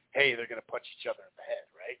just, hey, they're going to punch each other in the head,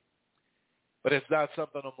 right? But it's not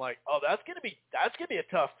something I'm like, oh, that's going to be a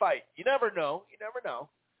tough fight. You never know.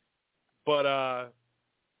 But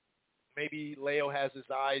maybe Leo has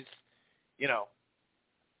his eyes,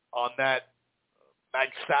 on that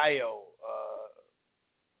Magsayo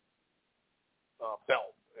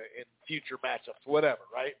belt in future matchups, whatever,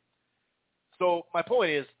 right? So my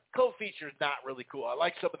point is, co-feature is not really cool. I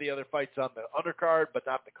like some of the other fights on the undercard, but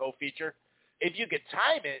not the co-feature. If you could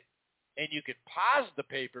time it and you could pause the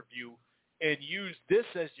pay-per-view and use this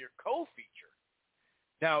as your co-feature.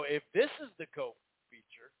 Now, if this is the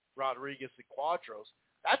co-feature, Rodriguez and Quadros,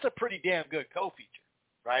 that's a pretty damn good co-feature,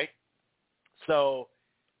 right? So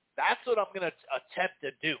that's what I'm going to attempt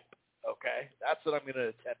to do, okay? That's what I'm going to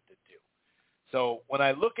attempt to do. So when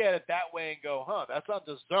I look at it that way and go, that's on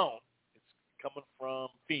the zone. It's coming from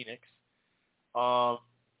Phoenix.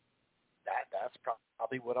 That's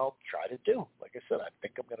probably what I'll try to do. Like I said, I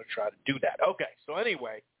think I'm going to try to do that. Okay, so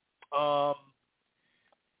anyway,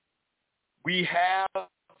 we have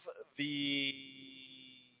the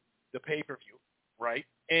pay-per-view, right?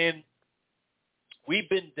 And we've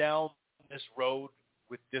been down this road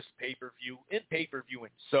with this pay-per-view and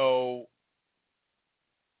pay-per-viewing. So,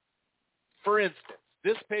 for instance,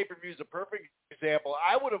 this pay-per-view is a perfect example.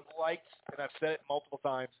 I would have liked, and I've said it multiple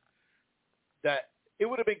times, that it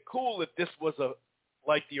would have been cool if this was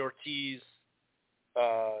like the Ortiz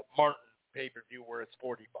Martin pay-per-view where it's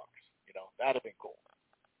 $40. That'd have been cool.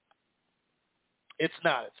 It's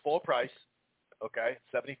not. It's full price. Okay,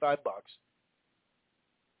 $75.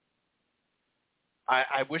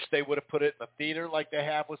 I wish they would have put it in the theater like they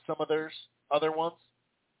have with some of their other ones.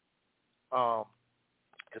 Because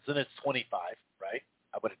then it's $25, right?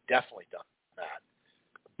 I would have definitely done that.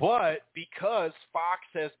 But because Fox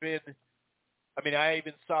has been, I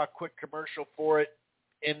even saw a quick commercial for it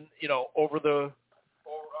over on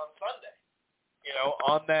Sunday.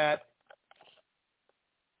 On that,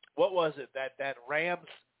 what was it? That Rams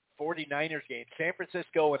 49ers game, San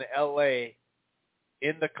Francisco and LA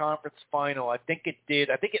in the conference final. I think it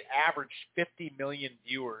averaged 50 million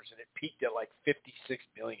viewers, and it peaked at like 56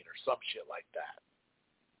 million or some shit like that.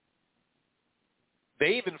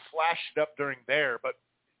 They even flashed it up during there, but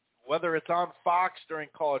whether it's on Fox during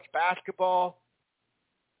college basketball,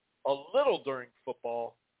 a little during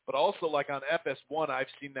football, but also like on FS1, I've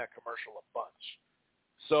seen that commercial a bunch.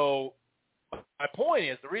 So my point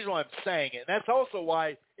is, the reason why I'm saying it, and that's also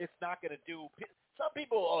why it's not going to do – some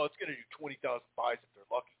people, it's going to do 20,000 buys if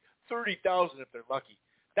they're lucky, 30,000 if they're lucky.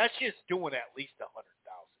 That's just doing at least 100,000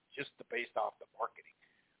 just based off the marketing.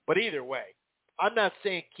 But either way, I'm not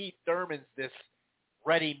saying Keith Thurman's this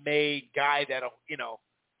ready-made guy that'll,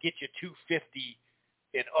 get you 250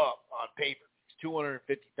 and up on pay-per-views,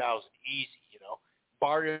 250,000 easy,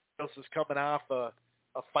 Barrios is coming off a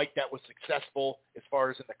fight that was successful as far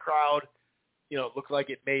as in the crowd. It looked like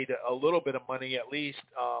it made a little bit of money at least,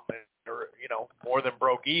 or more than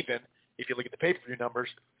broke even if you look at the pay-per-view numbers.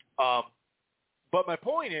 But my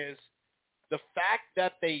point is the fact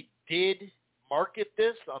that they did market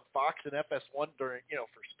this on Fox and FS1 during,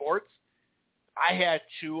 for sports. I had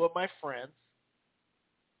two of my friends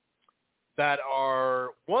that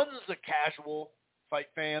are, one's a casual fight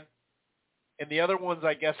fan, and the other one's,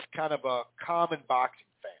 I guess, kind of a common boxing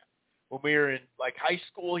fan. When we were in, high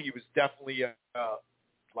school, he was definitely,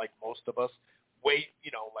 like most of us, way,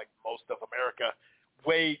 like most of America,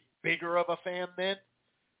 way bigger of a fan then.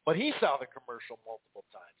 But he saw the commercial multiple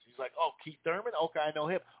times. He's like, oh, Keith Thurman? Okay, I know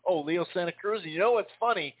him. Oh, Leo Santa Cruz. And you know what's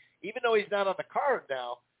funny? Even though he's not on the card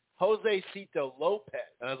now, Jose Cito Lopez.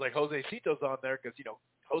 And I was like, Jose Cito's on there because,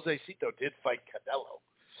 Jose Cito did fight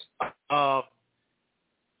Canelo.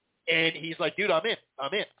 And he's like, dude, I'm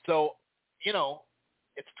in. So,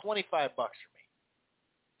 it's $25 for me.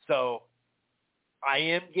 So I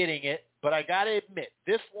am getting it, but I got to admit,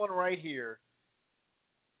 this one right here,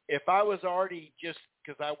 if I was already just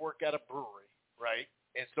because I work at a brewery, right?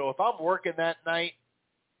 And so if I'm working that night,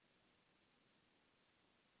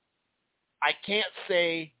 I can't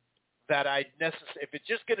say that if it's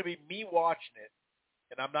just going to be me watching it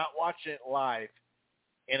and I'm not watching it live,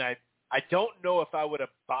 and I don't know if I would have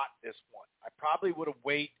bought this one. I probably would have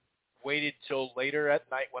waited till later at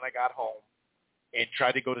night when I got home and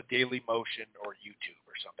tried to go to Daily Motion or YouTube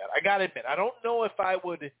or something. I got to admit, I don't know if I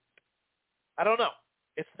would – I don't know.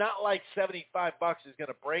 It's not like $75 is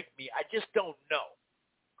going to break me. I just don't know.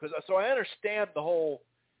 So I understand the whole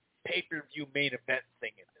pay-per-view main event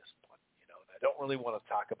thing in this one. And I don't really want to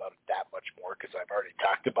talk about it that much more because I've already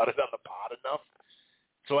talked about it on the pod enough.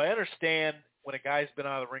 So I understand when a guy's been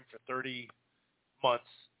out of the ring for 30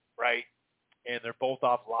 months, right, and they're both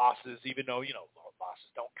off losses, even though,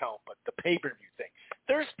 losses don't count, but the pay-per-view thing.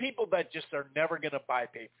 There's people that just are never going to buy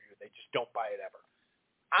pay-per-view. They just don't buy it ever.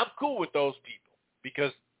 I'm cool with those people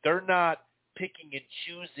because they're not picking and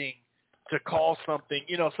choosing to call something.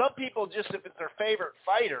 Some people just, if it's their favorite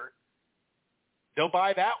fighter, they'll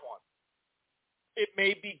buy that one. It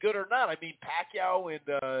may be good or not. Pacquiao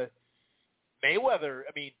and Mayweather,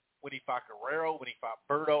 when he fought Guerrero, when he fought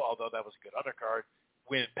Berto, although that was a good undercard,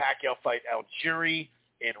 when Pacquiao fight Algieri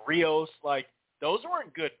and Rios, those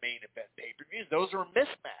weren't good main event pay-per-views. Those were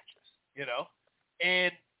mismatches. you know.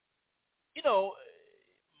 And, you know,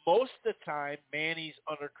 most of the time, Manny's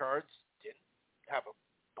undercards didn't have a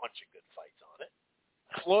bunch of good fights on it.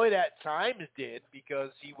 Floyd at times did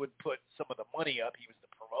because he would put some of the money up. He was the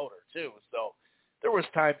promoter, too. So there was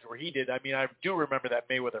times where he did. I mean, I do remember that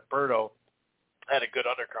Mayweather-Berto had a good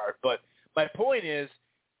undercard. But my point is,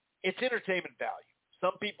 it's entertainment value.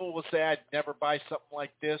 Some people will say, I'd never buy something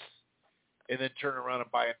like this, and then turn around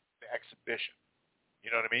and buy an exhibition.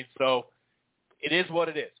 You know what I mean? So it is what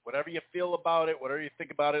it is. Whatever you feel about it, whatever you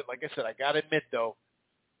think about it, like I said, I got to admit, though,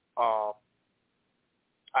 I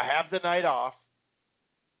have the night off.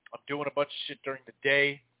 I'm doing a bunch of shit during the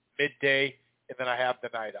day, midday, and then I have the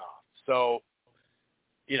night off. So,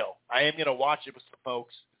 you know, I am going to watch it with some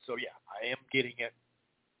folks. So, yeah, I am getting it.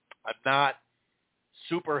 I'm not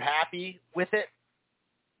super happy with it.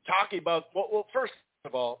 Talking about, well, first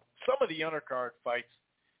of all, some of the undercard fights,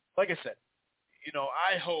 like I said, you know,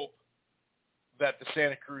 I hope that the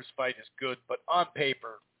Santa Cruz fight is good, but on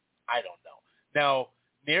paper, I don't know. Now,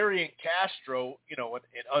 Nery and Castro, you know, an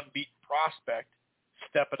unbeaten prospect,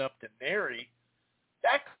 stepping up to Nery,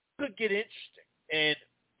 that could get interesting. And,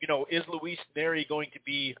 you know, is Luis Nery going to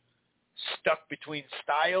be stuck between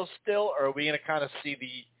styles still, or are we going to kind of see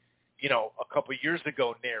the, you know, a couple of years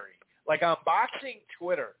ago Nery? Like on Boxing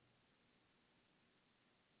Twitter,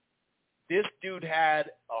 this dude had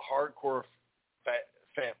a hardcore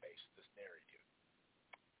fan base, this Nery dude.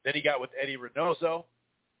 Then he got with Eddie Reynoso.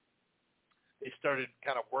 They started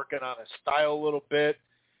kind of working on his style a little bit.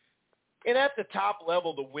 And at the top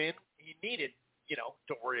level to win, he needed, you know,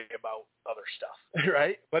 to worry about other stuff,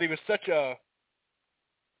 right? But he was such a,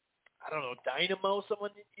 I don't know, dynamo,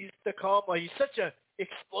 someone used to call him. Like, he's such a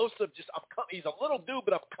explosive, he's a little dude,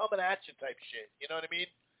 but I'm coming at you type shit. You know what I mean?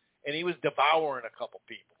 And he was devouring a couple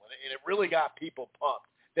people. And it really got people pumped.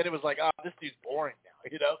 Then it was like, oh, this dude's boring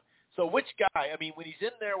now, you know? So which guy, I mean, when he's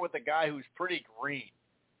in there with a guy who's pretty green,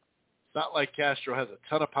 it's not like Castro has a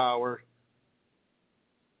ton of power.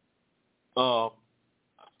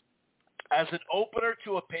 As an opener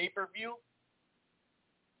to a pay-per-view,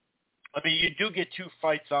 I mean, you do get two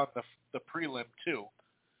fights on the prelim too.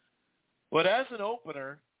 But as an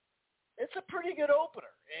opener, it's a pretty good opener,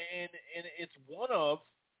 and it's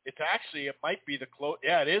it might be the close.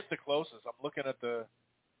 Yeah, it is the closest. I'm looking at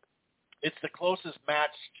it's the closest match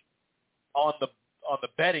on the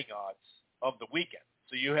betting odds of the weekend.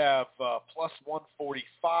 So you have plus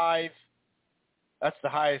 145. That's the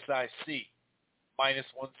highest I see. Minus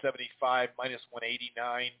 175, minus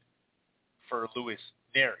 189 for Luis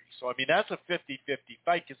Nery. So, I mean, that's a 50-50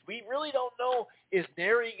 fight because we really don't know, is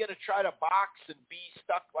Nery going to try to box and be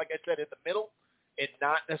stuck, like I said, in the middle and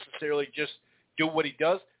not necessarily just do what he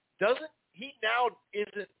does? He now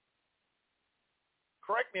isn't,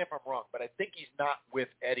 correct me if I'm wrong, but I think he's not with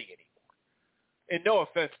Eddie anymore. And no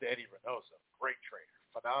offense to Eddie Reynoso, great trainer,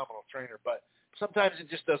 phenomenal trainer, but sometimes it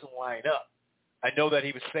just doesn't line up. I know that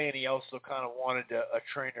he was saying he also kind of wanted a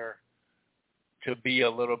trainer to be a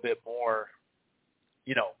little bit more,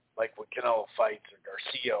 you know, like when Canelo fights or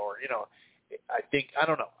Garcia or, you know, I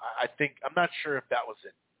don't know. I'm not sure if that was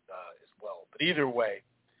it as well. But either way,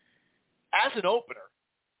 as an opener,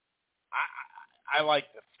 I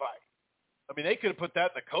like the fight. I mean, they could have put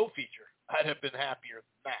that in the co-feature. I'd have been happier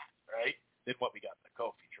than that, right, than what we got in the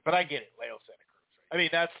co-feature. But I get it, Leo Santa Cruz. Right? I mean,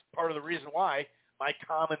 that's part of the reason why my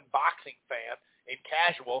common boxing fan and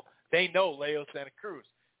casual, they know Leo Santa Cruz.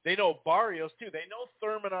 They know Barrios, too. They know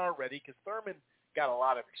Thurman already because Thurman got a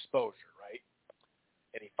lot of exposure, right?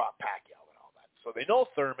 And he fought Pacquiao and all that. So they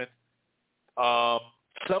know Thurman.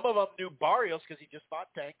 Some of them knew Barrios because he just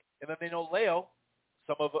fought Tank. And then they know Leo.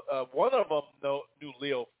 One of them knew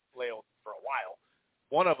Leo for a while.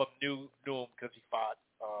 One of them knew him because he fought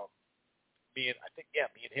me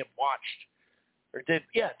and him watched. I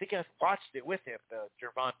think I watched it with him, the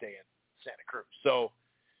Gervonta and Santa Cruz. So,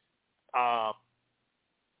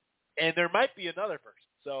 and there might be another person.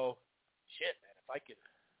 So, shit, man, if I could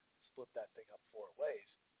split that thing up 4 ways,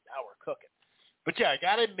 now we're cooking. But yeah, I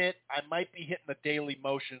got to admit, I might be hitting the Daily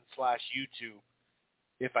Motion / YouTube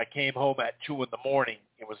if I came home at 2 in the morning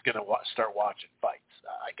and was going to start watching fights.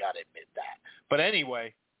 I got to admit that. But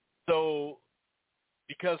anyway, so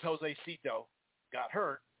because Jose Cito got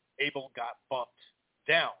hurt, Abel got bumped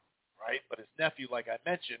down, right? But his nephew, like I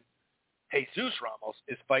mentioned, Jesus Ramos,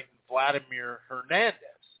 is fighting Vladimir Hernandez.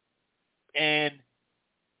 And,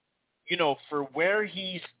 you know, for where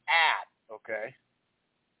he's at, okay,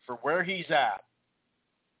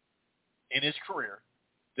 in his career,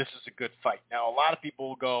 this is a good fight. Now, a lot of people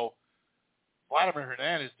will go, Vladimir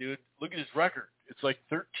Hernandez, dude, look at his record. It's like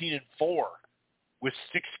 13-4 with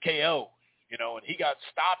 6 KOs. and he got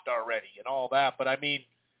stopped already and all that. But, I mean,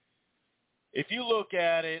 if you look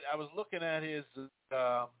at it, I was looking at his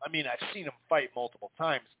I've seen him fight multiple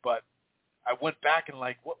times, but I went back and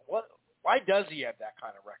why does he have that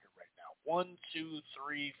kind of record right now? 1, 2,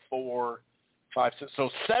 3, 4, 5, 6. So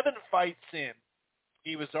 7 fights in,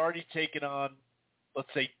 he was already taking on,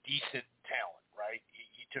 let's say, decent talent, right?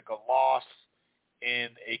 He took a loss in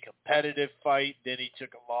a competitive fight. Then he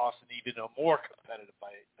took a loss in even a more competitive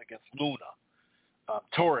fight against Luna.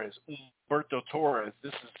 Humberto Torres.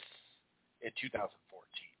 This is in 2014.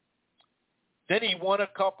 Then he won a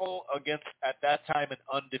couple against, at that time, an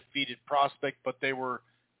undefeated prospect, but they were,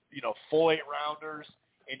 full 8-rounders,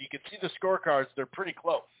 and you can see the scorecards, they're pretty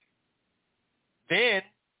close. Then,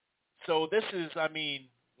 so this is, 1,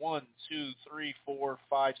 2, 3, 4,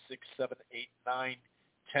 5, 6, 7, 8, 9,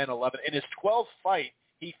 10, 11. In his 12th fight,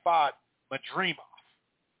 he fought Madrimov,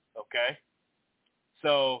 okay?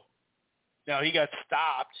 So, now he got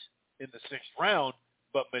stopped in the 6th round,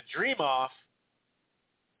 but Madrimov,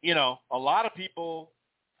 a lot of people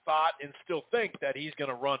thought and still think that he's going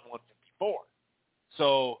to run 154.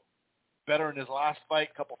 So, better in his last fight,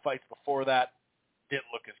 a couple fights before that,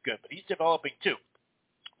 didn't look as good. But he's developing too.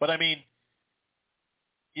 But, and then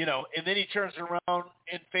he turns around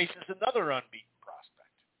and faces another unbeaten prospect,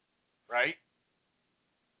 right?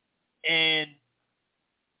 And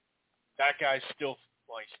that guy's still 14-0.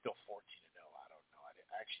 I don't know. I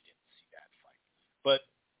actually didn't see that fight. But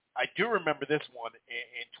I do remember this one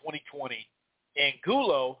in 2020.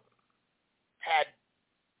 Angulo had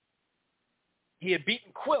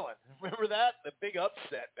beaten Quillen. Remember that? The big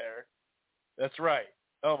upset there. That's right.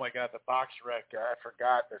 Oh, my God, the BoxRec. I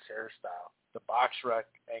forgot this hairstyle. The BoxRec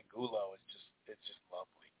Angulo it's just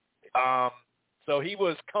lovely. So he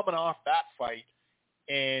was coming off that fight,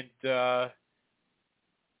 and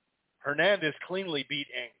Hernandez cleanly beat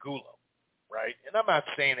Angulo, right? And I'm not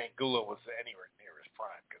saying Angulo was anywhere near his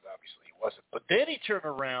prime, because obviously he wasn't. But then he turned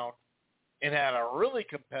around and had a really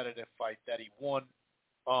competitive fight that he won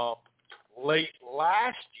late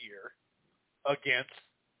last year against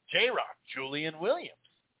J-Rock, Julian Williams,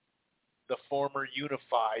 the former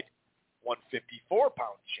unified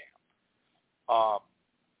 154-pound champ.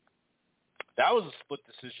 That was a split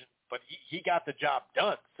decision, but he got the job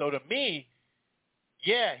done. So to me,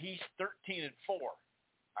 yeah, he's 13-4.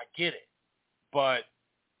 I get it. But,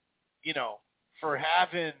 for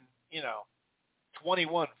having,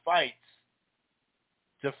 21 fights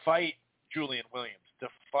to fight Julian Williams, to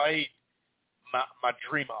fight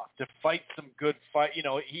Madrimov, to fight some good fight,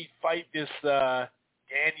 he fight this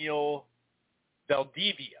Daniel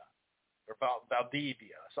Valdivia,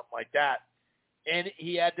 something like that. And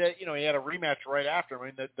he had to, he had a rematch right after.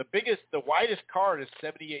 The widest card is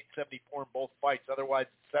 78-74 in both fights. Otherwise,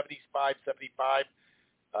 it's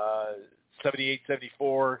 75-75,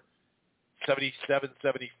 78-74,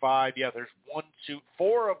 77-75. Yeah, there's 1, 2,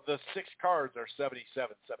 4 of the 6 cards are 77-75.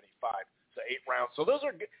 So 8 rounds. So those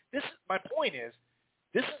are good. My point is,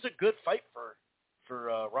 this is a good fight for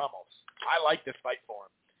Ramos. I like this fight for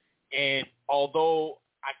him. And although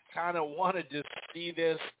I kind of wanted to see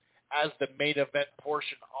this as the main event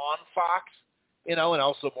portion on Fox, and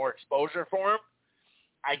also more exposure for him,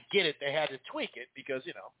 I get it. They had to tweak it because,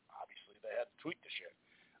 obviously they had to tweak the shit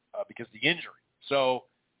because of the injury. So,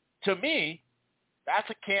 to me, that's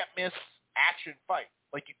a can't-miss action fight.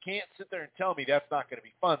 Like, you can't sit there and tell me that's not going to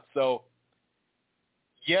be fun. So,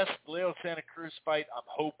 yes, Leo Santa Cruz fight, I'm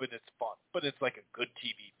hoping it's fun, but it's like a good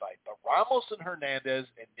TV fight. But Ramos and Hernandez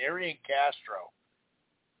and Nery and Castro,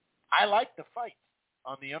 I like the fight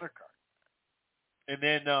on the undercard. And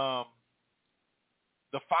then the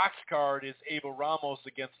Fox card is Abel Ramos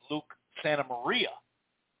against Luke Santa Maria.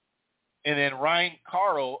 And then Ryan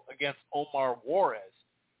Carl against Omar Juarez.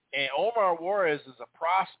 And Omar Juarez is a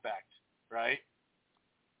prospect, right?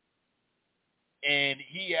 And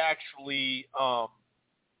he actually,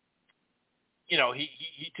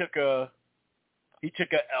 he took a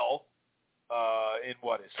L in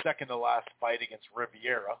his second to last fight against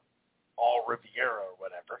Riviera, all Riviera or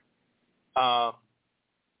whatever.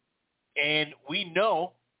 And we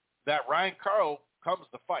know that Ryan Carl comes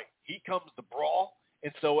to fight. He comes to brawl.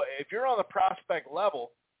 And so if you're on the prospect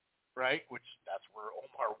level, right, which that's where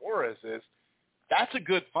Omar Juarez is, that's a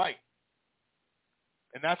good fight.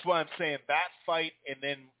 And that's why I'm saying that fight, and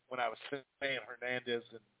then when I was saying Hernandez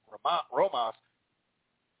and Romas,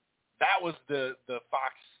 that was the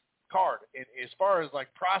Fox card. And as far as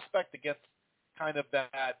like prospect against kind of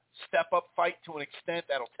that step-up fight to an extent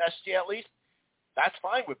that'll test you at least, that's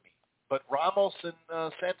fine with me. But Ramos and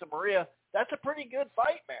Santa Maria, that's a pretty good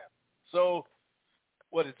fight, man. So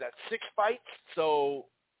what is that, 6 fights? So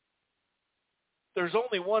there's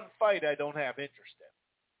only one fight I don't have interest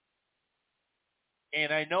in.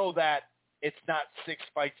 And I know that it's not 6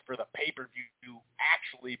 fights for the pay-per-view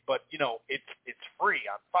actually, but, it's free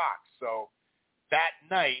on Fox. So that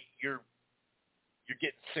night you're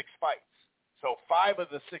getting 6 fights. So 5 of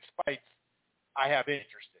the 6 fights I have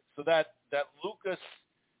interest in. So that Lucas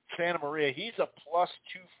Santa Maria, he's a plus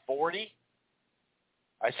 240.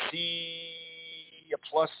 I see a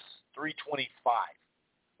plus 325.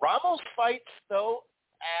 Ramos fights, though,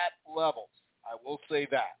 at levels. I will say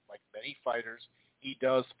that. Like many fighters, he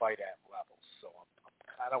does fight at levels. So I'm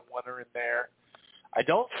kind of wondering there. I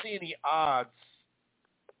don't see any odds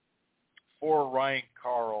for Ryan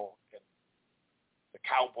Carl and the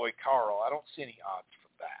Cowboy Carl. I don't see any odds for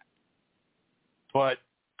that. But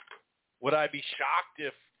would I be shocked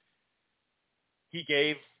if he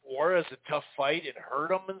gave Juarez a tough fight and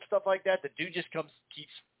hurt him and stuff like that? The dude just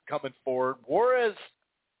keeps coming forward. Juarez,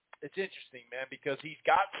 it's interesting, man, because he's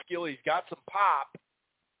got skill, he's got some pop.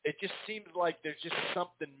 It just seems like there's just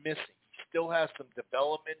something missing. He still has some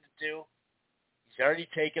development to do. He's already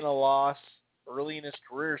taken a loss early in his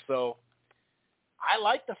career, so I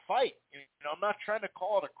like the fight. I'm not trying to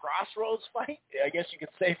call it a crossroads fight. I guess you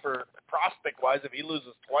could say for prospect-wise, if he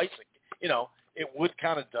loses twice, it would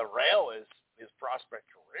kind of derail his prospect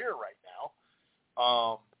career right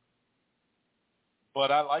now.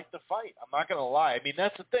 But I like the fight. I'm not going to lie. I mean,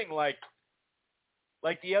 that's the thing. Like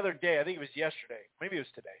the other day, I think it was yesterday, maybe it was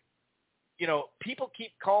today. People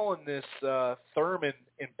keep calling this Thurman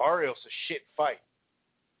and Barrios a shit fight.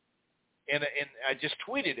 And I just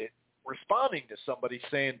tweeted it, responding to somebody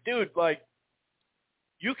saying, dude,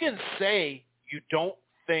 you can say you don't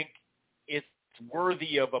think it's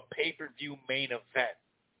worthy of a pay-per-view main event.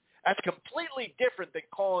 That's completely different than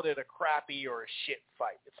calling it a crappy or a shit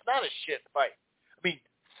fight. It's not a shit fight. I mean,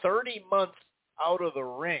 30 months out of the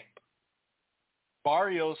ring,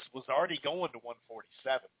 Barrios was already going to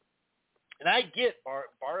 147. And I get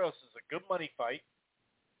Barrios is a good money fight.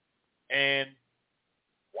 And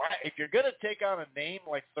why, if you're going to take on a name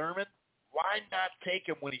like Thurman, why not take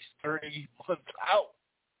him when he's 30 months out?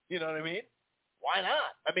 You know what I mean? Why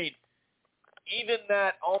not? I mean, even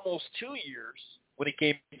that almost 2 years when he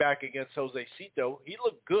came back against Jose Cito, he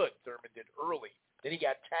looked good, Thurman did early. Then he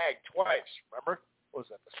got tagged twice, remember? What was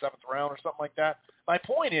that, the 7th round or something like that? My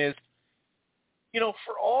point is,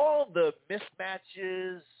 for all the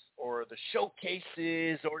mismatches or the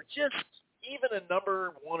showcases or just even a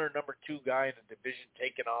number 1 or number 2 guy in the division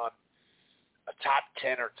taking on a top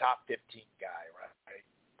 10 or top 15 guy, right?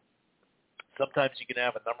 Sometimes you can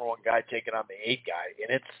have a number 1 guy taking on the 8 guy,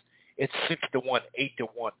 and it's 6-1,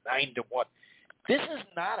 8-1, 9-1. This is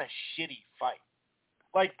not a shitty fight.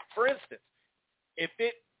 Like, for instance, if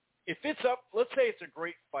it's up, let's say it's a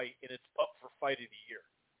great fight and it's up for fight of the year.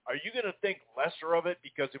 Are you going to think lesser of it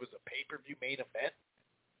because it was a pay-per-view main event?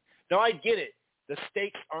 No, I get it. The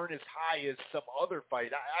stakes aren't as high as some other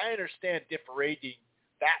fight. I understand differentiating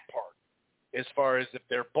that part as far as if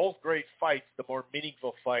they're both great fights, the more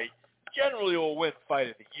meaningful fight generally will win fight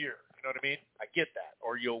of the year. You know what I mean? I get that.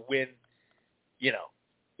 Or you'll win,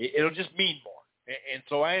 it'll just mean more. And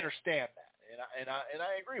so I understand that. And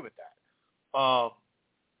I agree with that.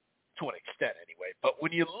 To an extent anyway. But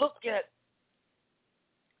when you look at,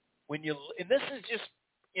 and this is just,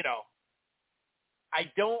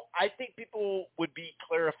 I think people would be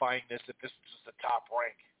clarifying this if this was the top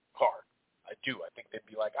rank card. I do. I think they'd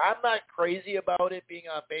be like, I'm not crazy about it being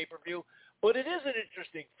on pay-per-view, but it is an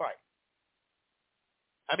interesting fight.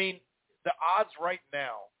 I mean, the odds right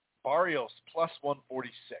now, Barrios plus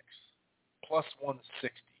 146, plus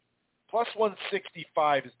 160. Plus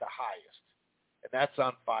 165 is the highest, and that's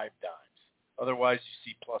on 5 dimes. Otherwise, you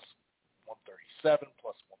see plus 137,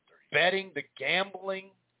 plus 130. Betting, the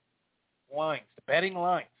gambling lines, the betting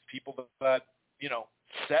lines, people that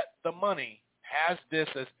set the money, has this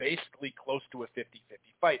as basically close to a 50-50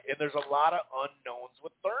 fight. And there's a lot of unknowns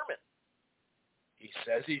with Thurman. He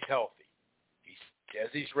says he's healthy. He says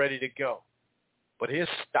he's ready to go. But his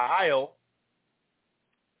style,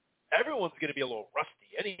 everyone's going to be a little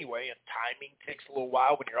rusty anyway, and timing takes a little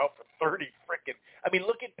while when you're out for 30 frickin'. I mean,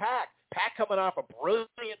 look at Pac. Pac coming off a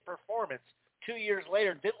brilliant performance 2 years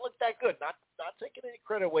later, didn't look that good. Not taking any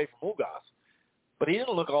credit away from Ugas, but he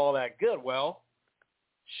didn't look all that good. Well,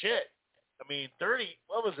 shit. I mean, 30,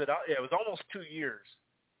 what was it? Yeah, it was almost 2 years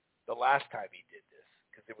the last time he did this,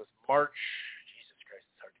 because it was March, Jesus Christ,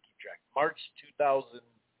 it's hard to keep track, March 2017,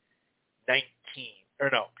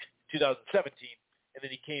 and then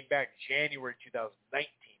he came back January 2019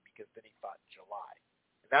 because then he fought in July.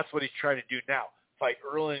 And that's what he's trying to do now, fight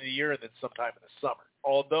early in the year and then sometime in the summer.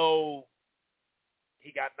 Although he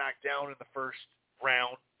got knocked down in the first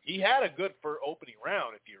round. He had a good opening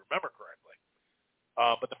round, if you remember correctly.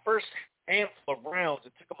 But the first handful of rounds,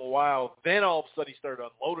 it took him a while. Then all of a sudden he started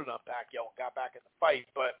unloading on Pacquiao and got back in the fight.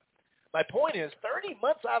 But my point is 30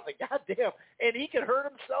 months out of the goddamn, and he could hurt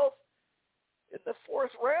himself in the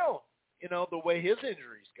fourth round, the way his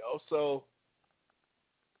injuries go. So,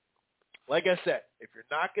 like I said, if you're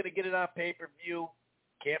not going to get it on pay-per-view,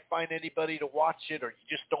 can't find anybody to watch it, or you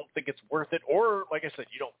just don't think it's worth it, or, like I said,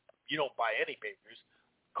 you don't buy any pay-per-views,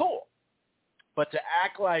 cool. But to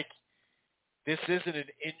act like this isn't an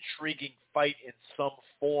intriguing fight in some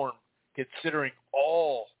form, considering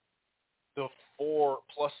all the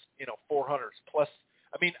 400s plus.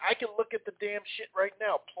 I mean, I can look at the damn shit right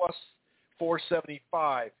now. Plus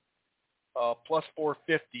 475, plus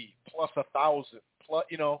 450, plus 1,000, plus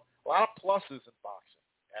a lot of pluses in boxing,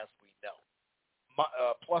 as we know.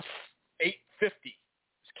 Plus 850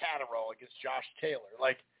 is Catterall against Josh Taylor.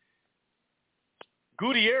 Like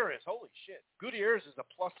Gutierrez, holy shit, Gutierrez is a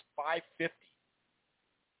plus 550.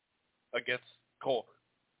 Against Colbert.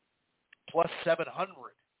 Plus 700. I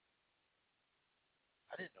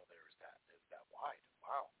didn't know there was that wide.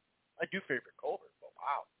 Wow. I do favor Colbert, but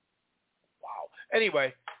wow. Wow.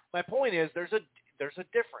 Anyway, my point is there's a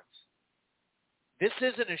difference. This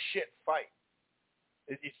isn't a shit fight.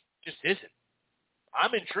 It just isn't.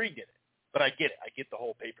 I'm intrigued in it, but I get it. I get the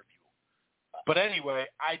whole pay-per-view. But anyway,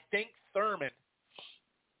 I think Thurman,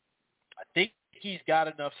 he's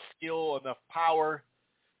got enough skill, enough power.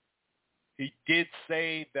 He did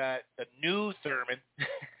say that the new Thurman,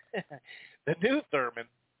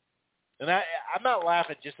 and I'm not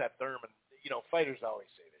laughing just at Thurman. Fighters always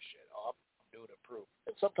say this shit. Oh, I'm doing it to prove.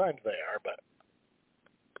 And sometimes they are, but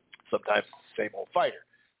sometimes it's the same old fighter.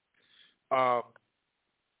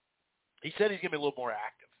 He said he's going to be a little more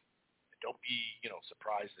active. Don't be,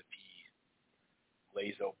 surprised if he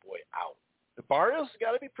lays old boy out. The Barrios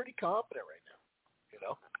got to be pretty confident right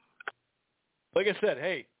now, Like I said,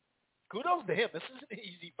 hey, kudos to him. This is an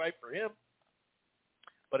easy fight for him.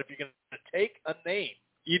 But if you're going to take a name,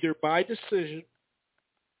 either by decision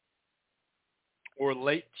or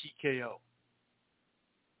late TKO.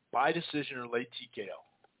 By decision or late TKO.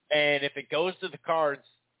 And if it goes to the cards,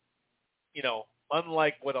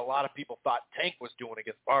 unlike what a lot of people thought Tank was doing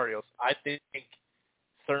against Barrios, I think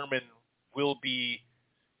Thurman will be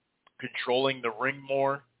controlling the ring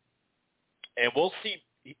more. And we'll see.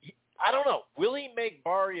 I don't know. Will he make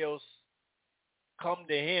Barrios come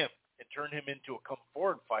to him and turn him into a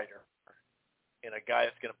come-forward fighter and a guy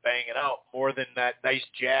that's going to bang it out more than that nice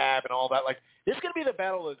jab and all that? Like, this is going to be the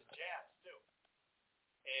battle of the jabs, too.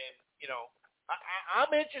 And,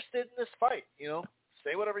 I'm interested in this fight,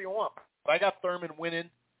 Say whatever you want. But I got Thurman winning.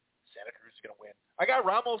 Santa Cruz is going to win. I got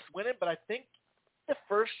Ramos winning, but I think the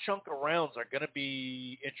first chunk of rounds are going to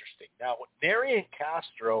be interesting. Now, with Nery and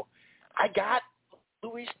Castro, I got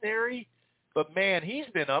Luis Nery, but, man, he's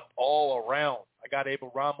been up all around. I got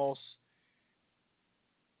Abel Ramos.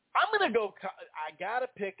 I'm going to go – I got to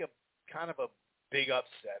pick a kind of a big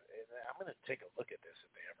upset. And I'm going to take a look at this if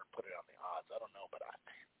they ever put it on the odds. I don't know, but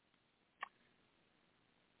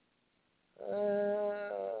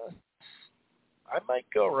I might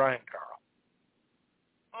go Ryan Carl.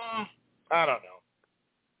 I don't know.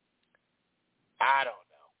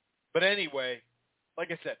 But anyway, like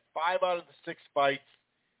I said, 5 out of the 6 fights.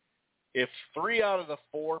 If 3 out of the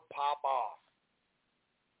 4 pop off,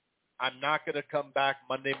 I'm not going to come back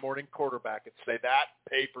Monday morning quarterback and say that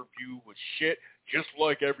pay-per-view was shit, just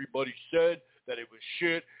like everybody said that it was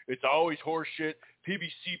shit. It's always horse shit.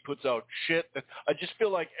 PBC puts out shit. I just feel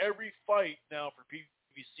like every fight now for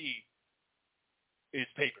PBC is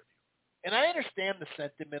pay-per-view. And I understand the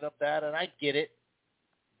sentiment of that, and I get it.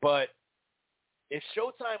 But if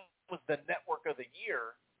Showtime was the network of the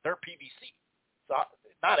year, they're PBC. So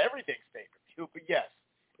not everything's pay-per-view, but yes,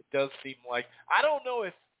 it does seem like. I don't know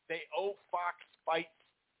if they owe Fox fights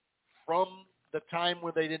from the time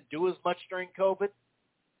when they didn't do as much during COVID,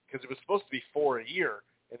 because it was supposed to be 4 a year,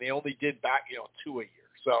 and they only did back, 2 a year.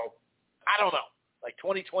 So I don't know. Like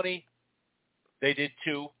 2020, they did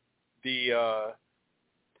 2, the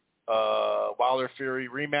Wilder Fury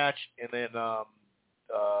rematch, and then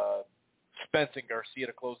Spence and Garcia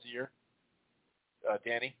to close the year,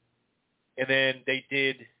 Danny. And then they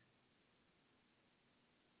did,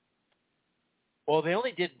 well, they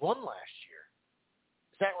only did 1 last year.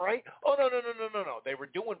 Is that right? Oh, no. They were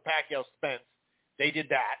doing Pacquiao Spence. They did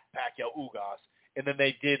that, Pacquiao Ugas. And then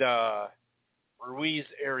they did Ruiz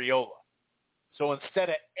Areola. So instead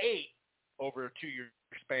of 8 over a 2-year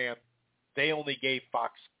span, they only gave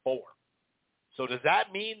Fox 4. So does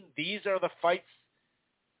that mean these are the fights?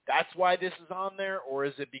 That's why this is on there, or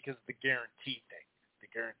is it because of the guarantee thing?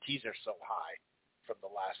 guarantees are so high from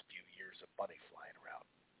the last few years of money flying around.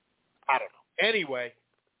 I don't know. Anyway,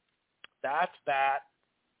 that's that.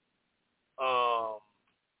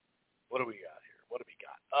 What do we got here?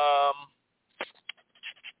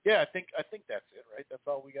 Yeah, I think that's it, right? That's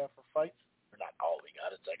all we got for fights. Or not all we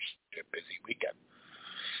got. It's actually a busy weekend.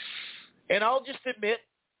 And I'll just admit,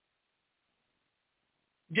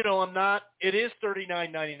 I'm not. It is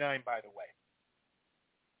 $39.99, by the way.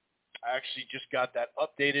 I actually just got that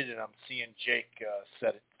updated, and I'm seeing Jake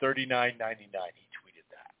said it $39.99. He tweeted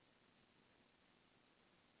that.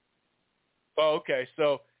 Oh, okay.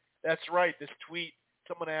 So that's right. This tweet.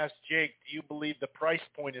 Someone asked Jake, "Do you believe the price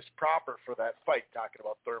point is proper for that fight?" Talking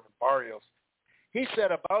about Thurman Barrios. He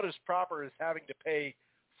said about as proper as having to pay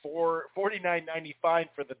 $49.95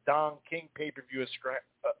 for the Don King pay-per-view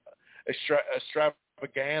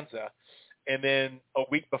extravaganza, and then a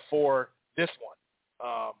week before this one,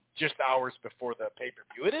 just hours before the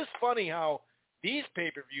pay-per-view. It is funny how these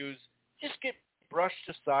pay-per-views just get brushed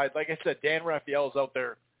aside. Like I said, Dan Raphael is out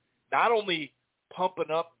there not only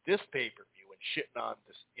pumping up this pay-per-view and shitting on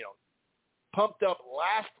this, pumped up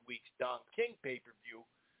last week's Don King pay-per-view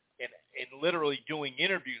and literally doing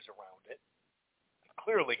interviews around it.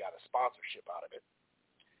 Clearly got a sponsorship out of it.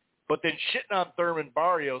 But then shitting on Thurman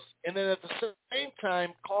Barrios, and then at the same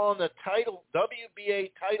time calling the title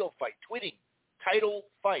WBA title fight, tweeting title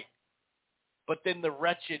fight. But then the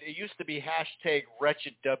wretched, it used to be hashtag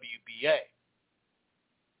wretched WBA.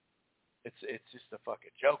 It's just a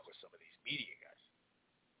fucking joke with some of these media guys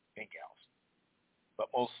and gals. But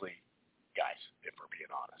mostly guys, if we're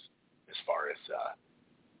being honest, as far as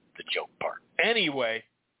the joke part. Anyway,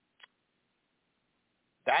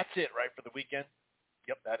 that's it, right, for the weekend?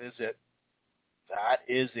 Yep, that is it. That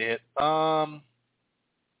is it. What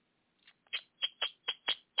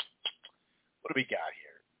do we got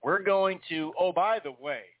here? We're going to, by the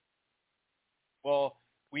way, well,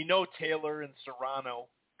 we know Taylor and Serrano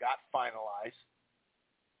got finalized.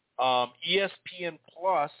 ESPN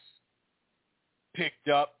Plus picked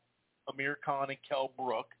up Amir Khan and Kell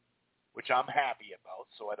Brook, which I'm happy about,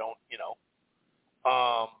 so I don't,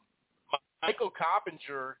 Michael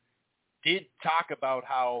Coppinger did talk about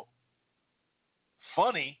how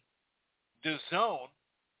funny DAZN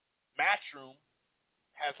Matchroom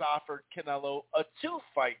has offered Canelo a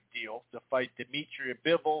 2-fight deal to fight Dimitri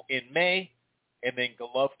Bivol in May and then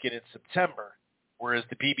Golovkin in September, whereas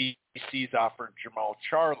the PBC's offered Jermall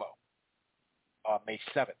Charlo May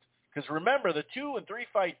 7th. Because remember, the 2- and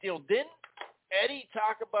 3-fight deal, didn't Eddie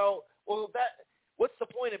talk about, what's the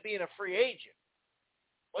point of being a free agent?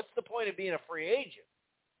 What's the point of being a free agent?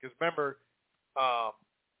 Because remember, last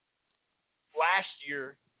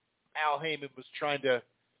year, Al Heyman was trying to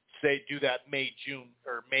do that May-June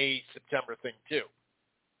or May-September thing too,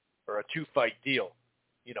 or a 2-fight deal,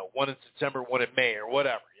 one in September, one in May, or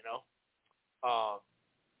whatever, to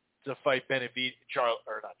fight Benavidez,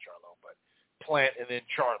 not Charlo, but Plant and then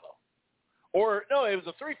Charlo. Or, no, it was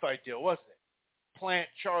a 3-fight deal, wasn't it? Plant,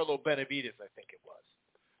 Charlo, Benavidez, I think it was.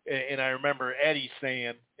 And I remember Eddie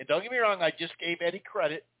saying, and don't get me wrong, I just gave Eddie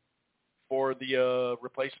credit for the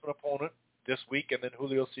replacement opponent this week, and then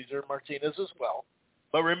Julio Cesar Martinez as well.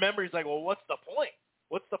 But remember, he's like, well, what's the point?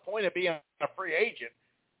 What's the point of being a free agent?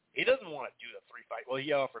 He doesn't want to do the 3-fight. Well,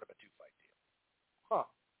 he offered him a 2-fight deal. Huh.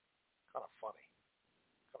 Kind of funny.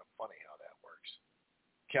 Kind of funny how that works.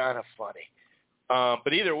 Kind of funny.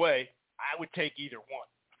 But either way, I would take either one.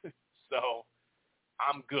 So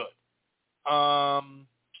I'm good.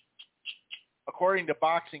 According to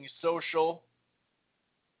Boxing Social,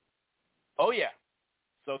 so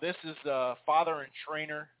this is the father and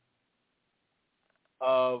trainer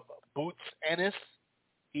of Boots Ennis.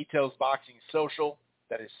 He tells Boxing Social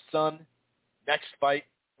that his son next fight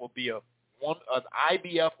will be an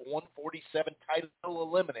IBF 147 title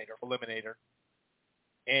eliminator,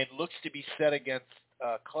 and looks to be set against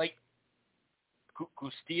Clayton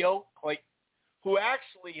Castillo, who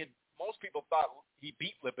actually most people thought he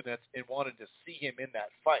beat Lipinets and wanted to see him in that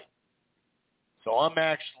fight. So I'm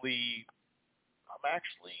actually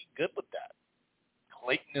good with that.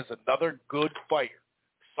 Clayton is another good fighter,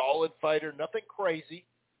 solid fighter, nothing crazy,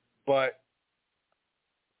 but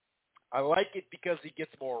I like it because he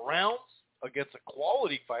gets more rounds against a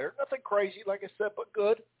quality fighter. Nothing crazy, like I said, but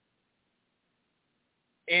good.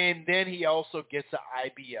 And then he also gets an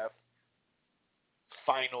IBF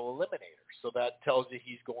final eliminator. So that tells you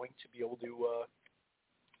he's going to be able to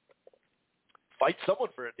fight someone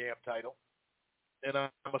for a damn title. And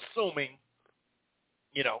I'm assuming,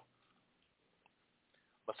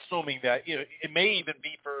 that, it may even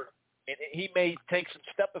be he may take some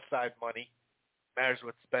step-aside money Matters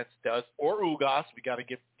what Spence does. Or Ugas. We got to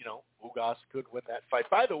give, Ugas could win that fight.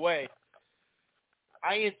 By the way,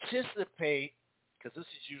 I anticipate, because this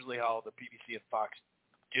is usually how the PBC and Fox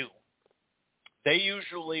do, they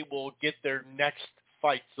usually will get their next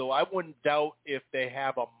fight. So I wouldn't doubt if they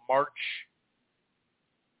have a March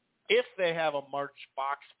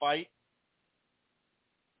Fox fight,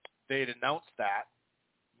 they'd announce that.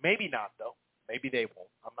 Maybe not, though. Maybe they won't.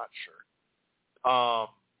 I'm not sure.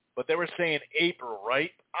 But they were saying April,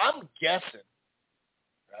 right? I'm guessing,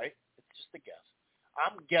 right? It's just a guess.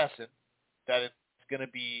 I'm guessing that it's going to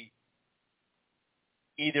be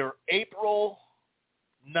either April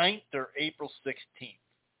 9th or April 16th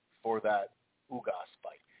for that Ugas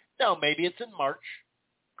fight. Now, maybe it's in March.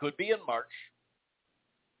 Could be in March.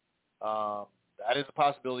 That is a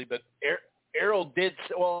possibility. But Errol did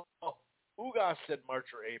say, well, Ugas said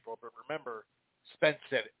March or April, but remember, Spence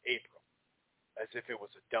said April, as if it was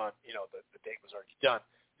a done, the date was already done.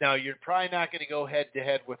 Now, you're probably not going to go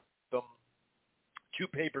head-to-head with them 2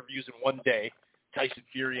 pay-per-views in one day, Tyson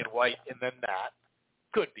Fury and White, and then that.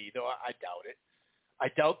 Could be, though I doubt it. I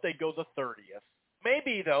doubt they go the 30th.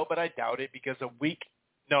 Maybe, though, but I doubt it because a week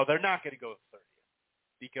 – no, they're not going to go the 30th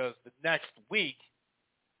because the next week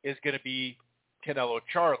is going to be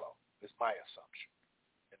Canelo-Charlo is my assumption,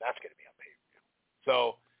 and that's going to be on pay-per-view.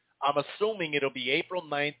 So I'm assuming it'll be April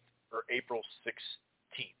 9th or April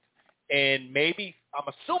 16th. And maybe – I'm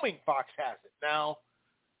assuming Fox has it. Now,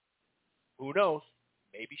 who knows?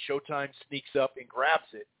 Maybe Showtime sneaks up and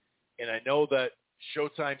grabs it. And I know that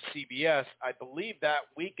Showtime CBS, I believe that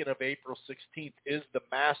weekend of April 16th is the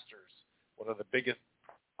Masters, one of the biggest,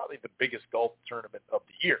 probably the biggest golf tournament of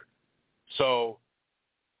the year. So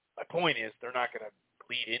my point is they're not going to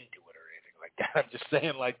lead into it or anything like that. I'm just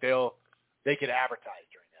saying they could advertise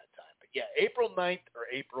during that time. But yeah, April 9th or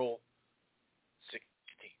April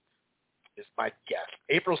 16th is my guess.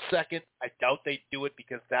 April 2nd, I doubt they do it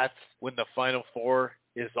because that's when the Final Four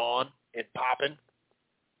is on and popping.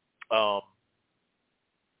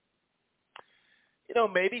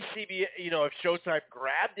 Maybe CBS, if Showtime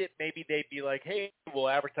grabbed it, maybe they'd be like, hey, we'll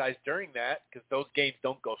advertise during that because those games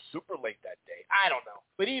don't go super late that day. I don't know.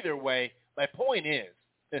 But either way, my point is,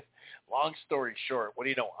 long story short, what do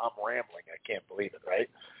you know? I'm rambling. I can't believe it, right?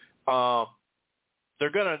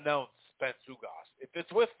 They're going to announce Spence Ugas. If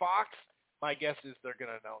it's with Fox, my guess is they're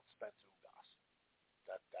going to announce Spence Ugas.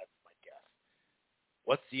 That's my guess.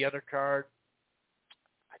 What's the other card?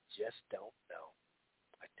 I just don't know.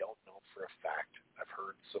 I don't know for a fact. I've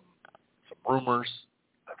heard some rumors.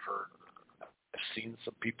 I've seen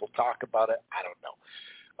some people talk about it. I don't know.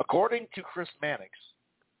 According to Chris Mannix,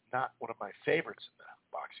 not one of my favorites in the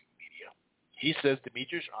boxing media, he says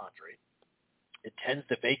Demetrius Andrade intends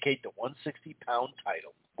to vacate the 160-pound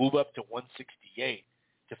title, move up to 168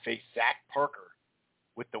 to face Zach Parker,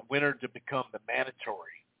 with the winner to become the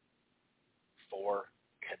mandatory for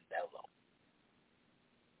Canelo.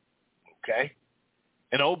 Okay?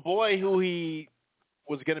 An old boy who he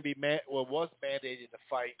was going to be was mandated to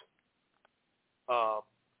fight.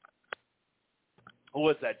 Who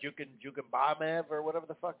was that? Jukinbamev or whatever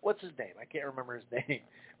the fuck? What's his name? I can't remember his name.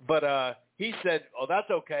 But he said, "Oh, that's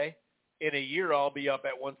okay. In a year, I'll be up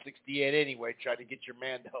at 168 anyway, trying to get a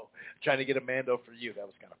Mando for you." That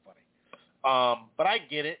was kind of funny. But I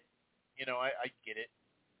get it. I get it.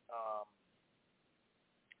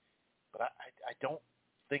 But I don't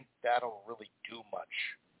think that'll really do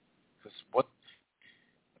much. Because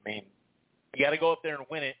you got to go up there and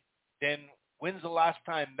win it. Then when's the last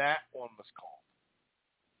time that one was called?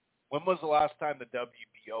 When was the last time the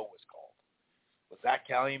WBO was called? Was that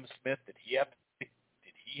Callum Smith? Did he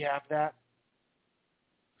have that?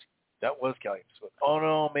 That was Callum Smith. Oh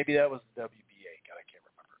no, maybe that was the WBA. God, I can't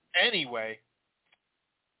remember. Anyway,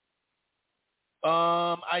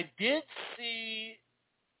 I did see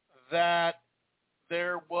that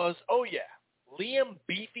there was, Liam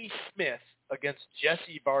Beefy Smith against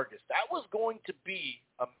Jesse Vargas. That was going to be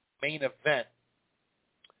a main event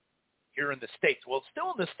here in the States. Well, it's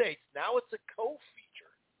still in the States. Now it's a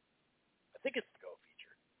co-feature. I think it's the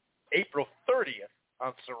co-feature. April 30th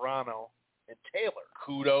on Serrano and Taylor.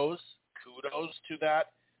 Kudos to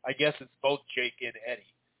that. I guess it's both Jake and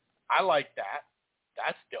Eddie. I like that.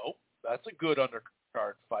 That's dope. That's a good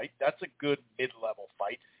undercard fight. That's a good mid-level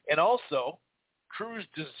fight. And also, Cruz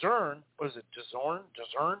Dezern, what is it,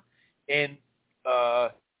 Dezern, and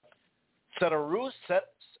Cetarus, God,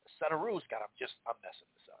 I'm messing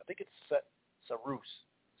this up. I think it's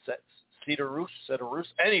Cetarus.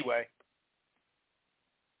 Anyway,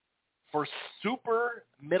 for super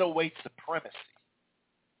middleweight supremacy,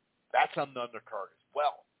 that's on the undercard as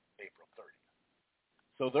well, April 30th.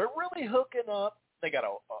 So they're really hooking up They got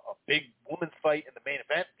a big women's fight in the main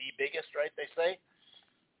event, the biggest, right, they say?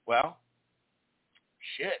 Well,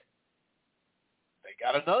 shit. They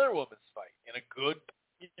got another women's fight in a good,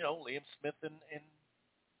 Liam Smith and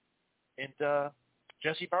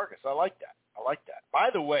Jesse Vargas. I like that.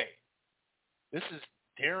 By the way, this is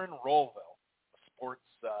Darren Rolville, a sports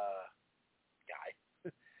guy.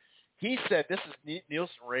 He said, this is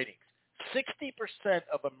Nielsen ratings, 60%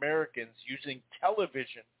 of Americans using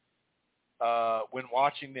television when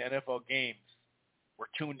watching the NFL games were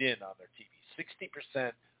tuned in on their TV.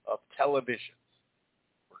 60% of televisions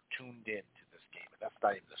were tuned in to this game, and that's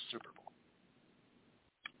not even the Super Bowl.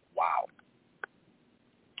 Wow.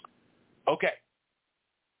 Okay.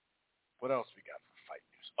 What else we got for fight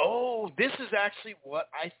news? Oh, this is actually what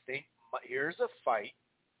I think. Here's a fight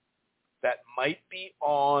that might be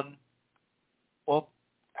on, well,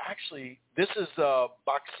 actually, this is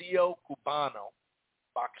Boxeo Cubano,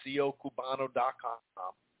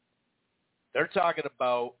 BoxeoCubano.com. They're talking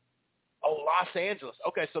about, Los Angeles.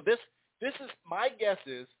 Okay, so this is, my guess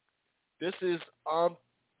is, this is on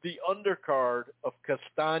the undercard of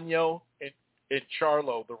Castaño and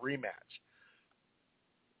Charlo, the rematch.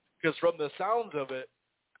 Because from the sounds of it,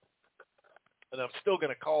 and I'm still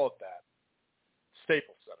going to call it that,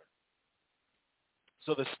 Staples Center.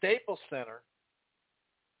 So the Staples Center,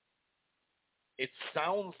 it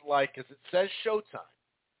sounds like, because it says Showtime,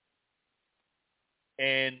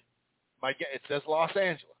 and it says Los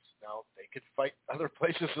Angeles. Now, they could fight other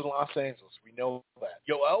places in Los Angeles. We know that.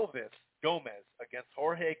 Yoelvis Gomez against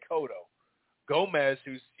Jorge Cotto. Gomez,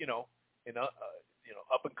 who's, an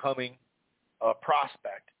up-and-coming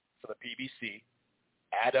prospect for the PBC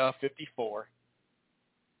at 54.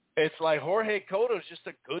 It's like Jorge Cotto's just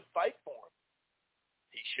a good fight for him.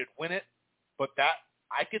 He should win it, but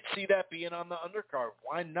I could see that being on the undercard.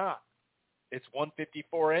 Why not? It's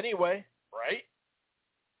 154 anyway, right?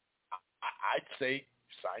 I'd say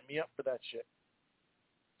sign me up for that shit.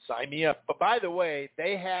 Sign me up. But by the way,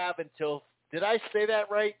 they have until, did I say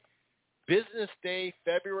that right? Business Day,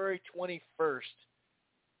 February 21st,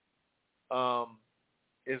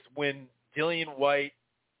 is when Dillian White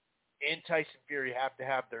and Tyson Fury have to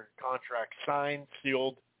have their contract signed,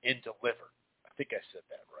 sealed, and delivered. I think I said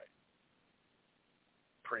that right.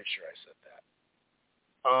 Pretty sure I said that.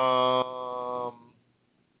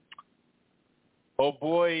 Oh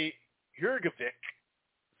boy, Hrgovic.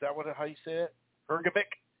 Is that how you say it?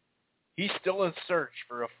 Hrgovic? He's still in search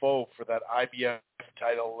for a foe for that IBF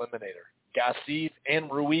title eliminator. Gassiev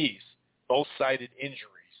and Ruiz both cited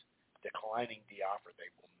injuries, declining the offer. They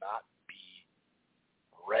will not be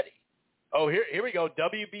ready. Oh, here we go.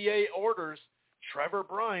 WBA orders Trevor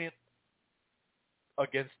Bryant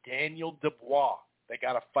against Daniel Dubois. They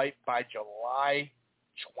got a fight by July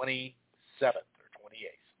 27th or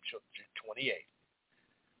 28th. I'm sure 28th.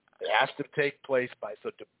 It has to take place by,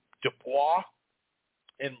 so Dubois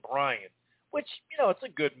and Bryant, which, it's a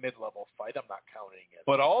good mid-level fight. I'm not counting it.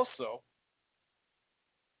 But also,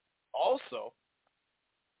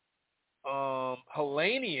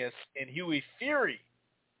 Helenius and Hughie Fury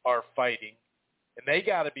are fighting, and they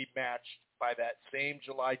got to be matched by that same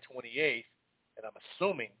July 28th, and I'm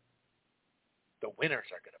assuming the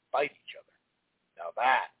winners are going to fight each other. Now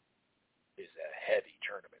that is a heavy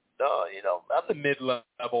tournament. No, on the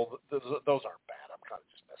mid-level, those aren't bad. I'm kind of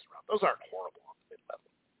just messing around. Those aren't horrible on the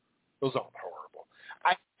mid-level. Those aren't horrible.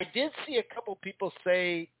 I did see a couple people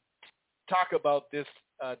talk about this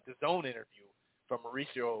DAZN interview from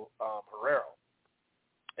Mauricio Herrero,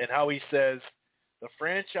 and how he says the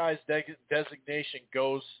franchise designation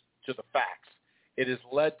goes to the facts. It has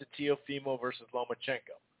led to Teofimo versus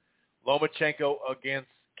Lomachenko. Lomachenko against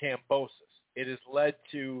Kambosos. It has led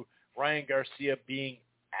to Ryan Garcia being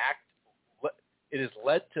active.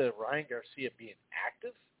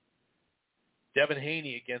 Devin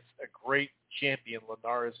Haney against a great champion,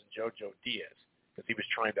 Linares and Jojo Diaz, because he was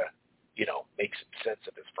trying to, make some sense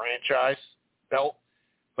of his franchise belt.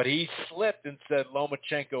 But he slipped and said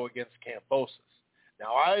Lomachenko against Kambosos.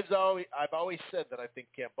 Now, I've always said that I think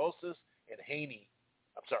Kambosos and Haney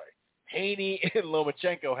and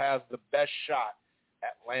Lomachenko has the best shot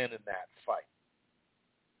at landing that fight.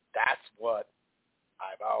 That's what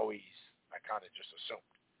I kind of just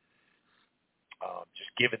assumed,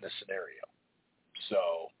 just given the scenario.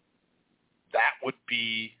 So that would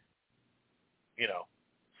be,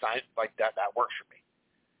 sign like that. That works for me.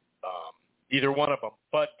 Either one of them.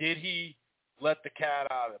 But did he let the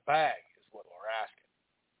cat out of the bag is what we're asking.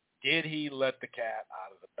 Did he let the cat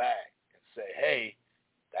out of the bag and say, hey,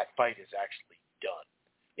 that fight is actually done?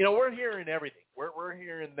 We're hearing everything. We're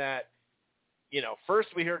hearing that,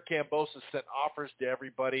 first we heard Kambosos sent offers to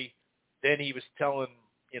everybody, then he was telling,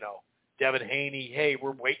 Devin Haney, hey,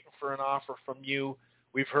 we're waiting for an offer from you.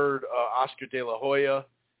 We've heard Oscar De La Hoya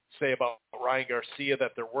say about Ryan Garcia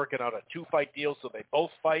that they're working out a 2-fight deal so they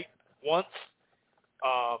both fight once.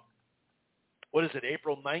 What is it,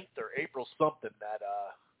 April 9th or April something that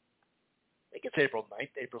I think it's April 9th,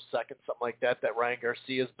 April 2nd, something like that Ryan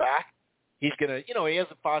Garcia's back. He's going to, he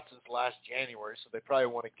hasn't fought since last January, so they probably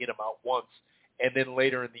want to get him out once and then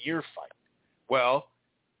later in the year fight. Well,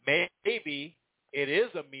 maybe it is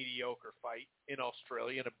a mediocre fight in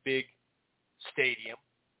Australia in a big stadium,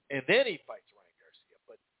 and then he fights Ryan Garcia.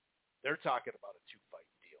 But they're talking about a 2-fight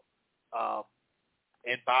deal.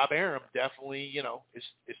 And Bob Arum definitely,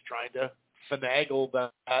 is trying to finagle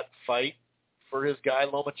that fight for his guy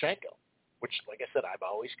Lomachenko, which, like I said, I've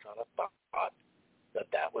always kind of thought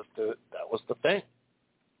that was the thing.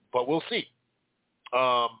 But we'll see.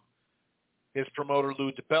 His promoter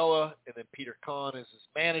Lou DiBella, and then Peter Kahn is his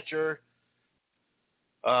manager.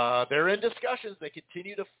 They're in discussions. They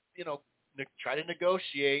continue to, try to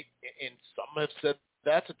negotiate, and some have said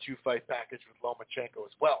that's a 2-fight package with Lomachenko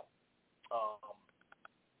as well.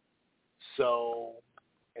 So,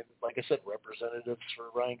 and like I said, representatives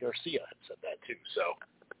for Ryan Garcia had said that too. So,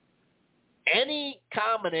 any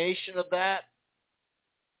combination of that,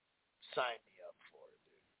 sign me up for it,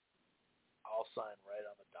 dude. I'll sign right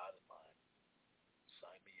on the dotted line.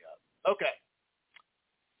 Sign me up. Okay.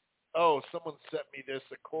 Oh, someone sent me this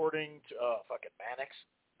according to fucking Mannix.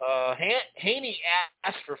 Haney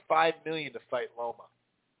asked for $5 million to fight Loma.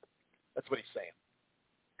 That's what he's saying.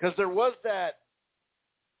 Because there was that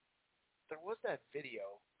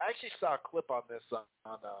video. I actually saw a clip on this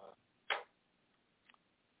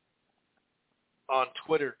on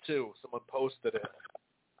Twitter too. Someone posted it.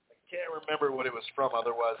 I can't remember what it was from.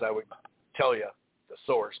 Otherwise, I would tell you the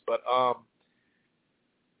source. But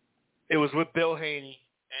it was with Bill Haney,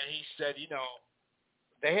 and he said,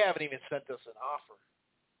 they haven't even sent us an offer,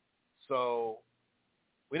 so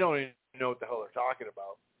we don't even know what the hell they're talking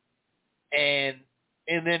about. And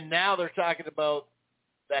then now they're talking about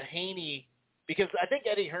that Haney, because I think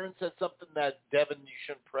Eddie Hearn said something that, Devin, you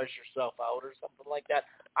shouldn't press yourself out or something like that.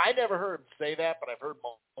 I never heard him say that, but I've heard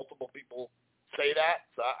multiple people say that,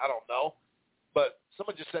 so I don't know. But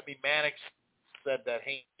someone just sent me, Mannix said that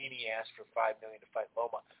Haney asked for $5 million to fight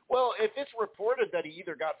Loma. Well, if it's reported that he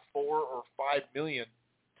either got $4 or $5 million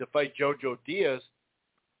to fight Jojo Diaz,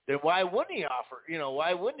 then why wouldn't he offer?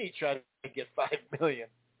 Why wouldn't he try to get $5 million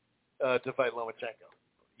to fight Lomachenko?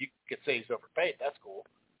 You could say he's overpaid. That's cool.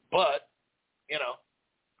 But,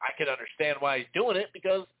 I could understand why he's doing it,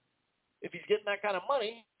 because if he's getting that kind of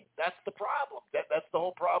money, that's the problem. That's the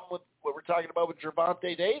whole problem with what we're talking about with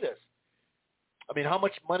Gervonta Davis. I mean, how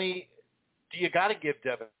much money do you got to give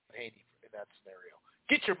Devin Haney in that scenario?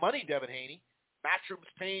 Get your money, Devin Haney.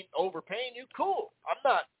 Matchroom's overpaying you. Cool. I'm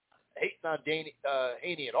not hating on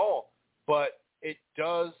Haney at all, but it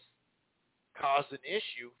does cause an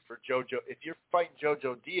issue for Jojo if you're fighting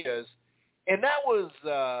Jojo Diaz, and that was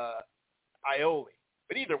Aioli.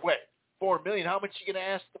 But either way, $4 million. How much are you going to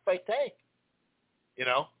ask to fight Tank?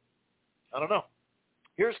 I don't know.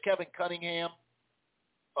 Here's Kevin Cunningham.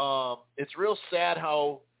 It's real sad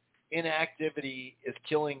how inactivity is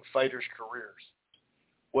killing fighters' careers.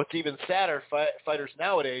 What's even sadder, fighters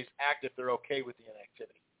nowadays act if they're okay with the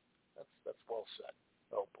inactivity. That's well said.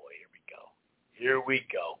 Oh boy, here we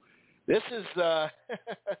go. This is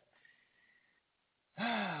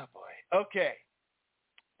boy. Okay.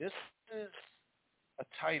 This is a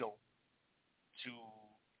title to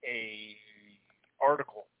a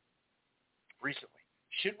article recently.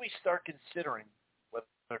 Should we start considering whether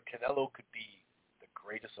Canelo could be the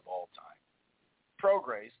greatest of all time?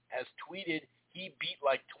 Prograis has tweeted he beat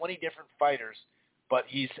like 20 different fighters, but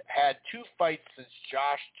he's had 2 fights since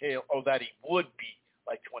Josh Taylor. Oh, that he would beat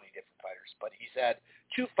like 20 different fighters, but he's had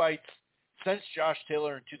 2 fights since Josh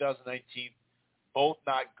Taylor in 2019, both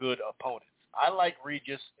not good opponents. I like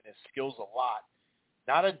Regis and his skills a lot.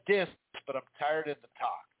 Not a diss, but I'm tired of the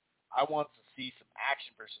talk. I want to see some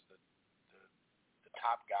action versus the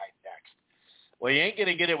top guy next. Well, you ain't going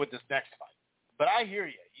to get it with this next fight. But I hear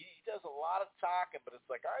you. He does a lot of talking, but it's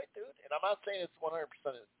like, all right, dude. And I'm not saying it's 100%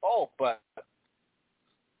 his fault, but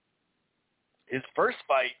his first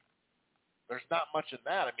fight, there's not much in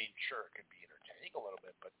that. I mean, sure, it could be entertaining a little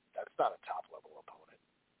bit, but that's not a top-level opponent.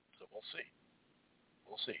 So we'll see.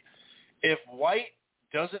 We'll see. If White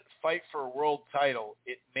doesn't fight for a world title,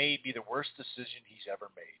 it may be the worst decision he's ever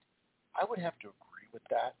made. I would have to agree with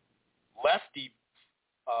that. Lefty,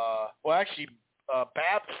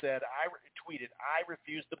 Bab said, tweeted, I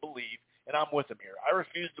refuse to believe, and I'm with him here, I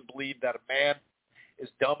refuse to believe that a man is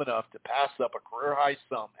dumb enough to pass up a career-high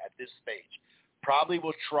sum at this stage. Probably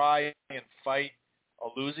will try and fight a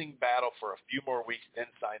losing battle for a few more weeks, then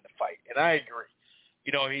sign the fight. And I agree.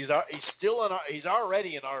 You know, he's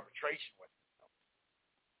already in arbitration with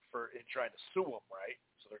him in trying to sue him, right?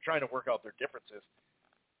 So they're trying to work out their differences.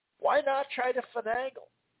 Why not try to finagle?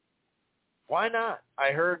 Why not?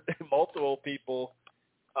 I heard multiple people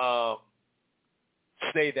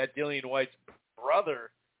say that Dillian Whyte's brother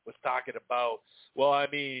was talking about, well, I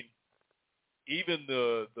mean, even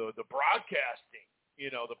the broadcasting, you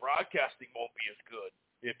know, the broadcasting won't be as good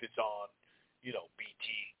if it's on, you know, BT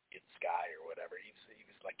and Sky or whatever. He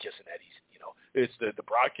was like kissing Eddie's, you know. It's the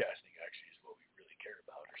broadcasting actually is what we really care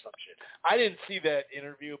about or some shit. I didn't see that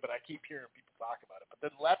interview, but I keep hearing people talk about it. But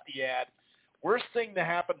then Lefty ad, worst thing to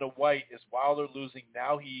happen to Whyte is Wilder losing.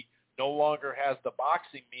 Now he no longer has the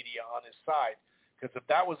boxing media on his side. Because if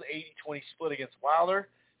that was 80-20 split against Wilder,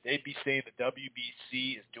 they'd be saying the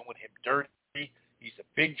WBC is doing him dirty. He's a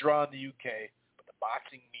big draw in the UK, but the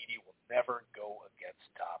boxing media will never go against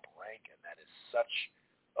Top Rank, and that is such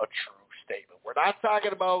a true statement. We're not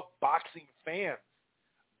talking about boxing fans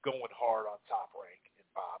going hard on Top Rank and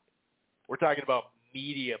Bob. We're talking about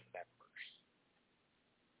media members.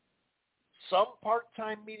 Some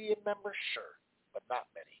part-time media members, sure, but not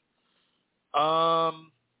many.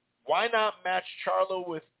 Why not match Charlo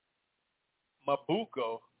with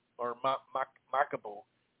Mabuko or Makabu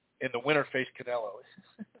in the winner face Canelo?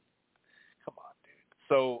 Come on, dude.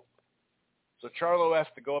 So Charlo has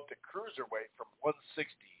to go up to cruiserweight from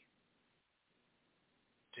 160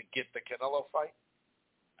 to get the Canelo fight?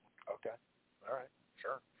 Okay. All right.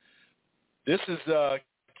 Sure. This is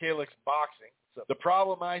Calyx Boxing. So the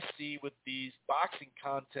problem I see with these boxing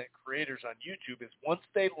content creators on YouTube is once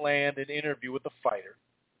they land an interview with a fighter,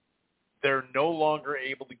 they're no longer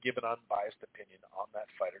able to give an unbiased opinion on that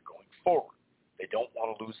fighter going forward. They don't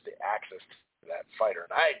want to lose the access to that fighter.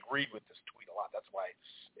 And I agreed with this tweet a lot. That's why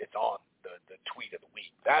it's on the tweet of the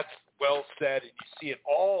week. That's well said, and you see it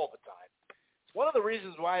all the time. It's one of the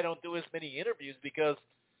reasons why I don't do as many interviews, because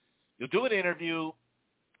you'll do an interview,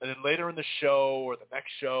 and then later in the show or the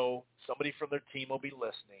next show, somebody from their team will be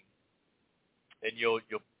listening, and you'll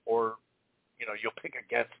pick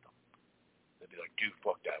against them. They'll be like, dude,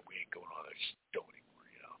 fuck that. We ain't going on that show anymore,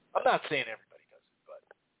 you know. I'm not saying everybody does it, but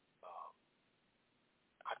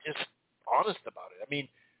I'm just honest about it. I mean,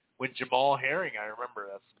 when Jamal Herring, I remember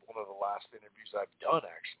that's one of the last interviews I've done,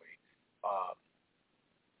 actually.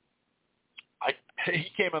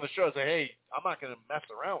 He came on the show and said, hey, I'm not going to mess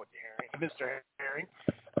around with you, Mr. Herring.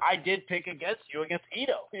 I did pick against you against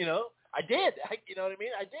Ito, you know. I did. You know what I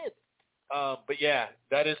mean? I did. But, yeah,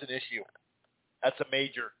 that is an issue. That's a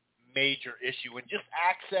major issue. And just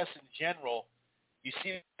access in general, you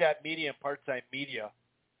see that media and part-time media,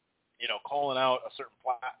 you know, calling out a certain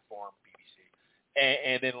platform, BBC,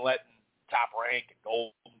 and then letting Top Rank and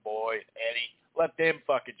Golden Boy and Eddie, let them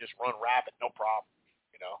fucking just run rapid, no problem,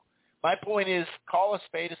 you know. My point is, call a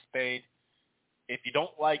spade a spade. If you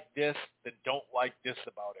don't like this, then don't like this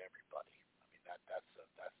about everybody. I mean, that's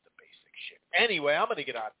the basic shit. Anyway, I'm going to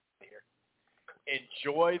get out of here.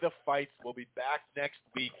 Enjoy the fights. We'll be back next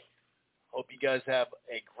week. Hope you guys have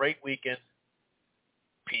a great weekend.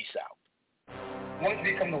 Peace out. Once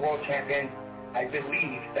you become the world champion, I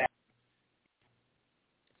believe that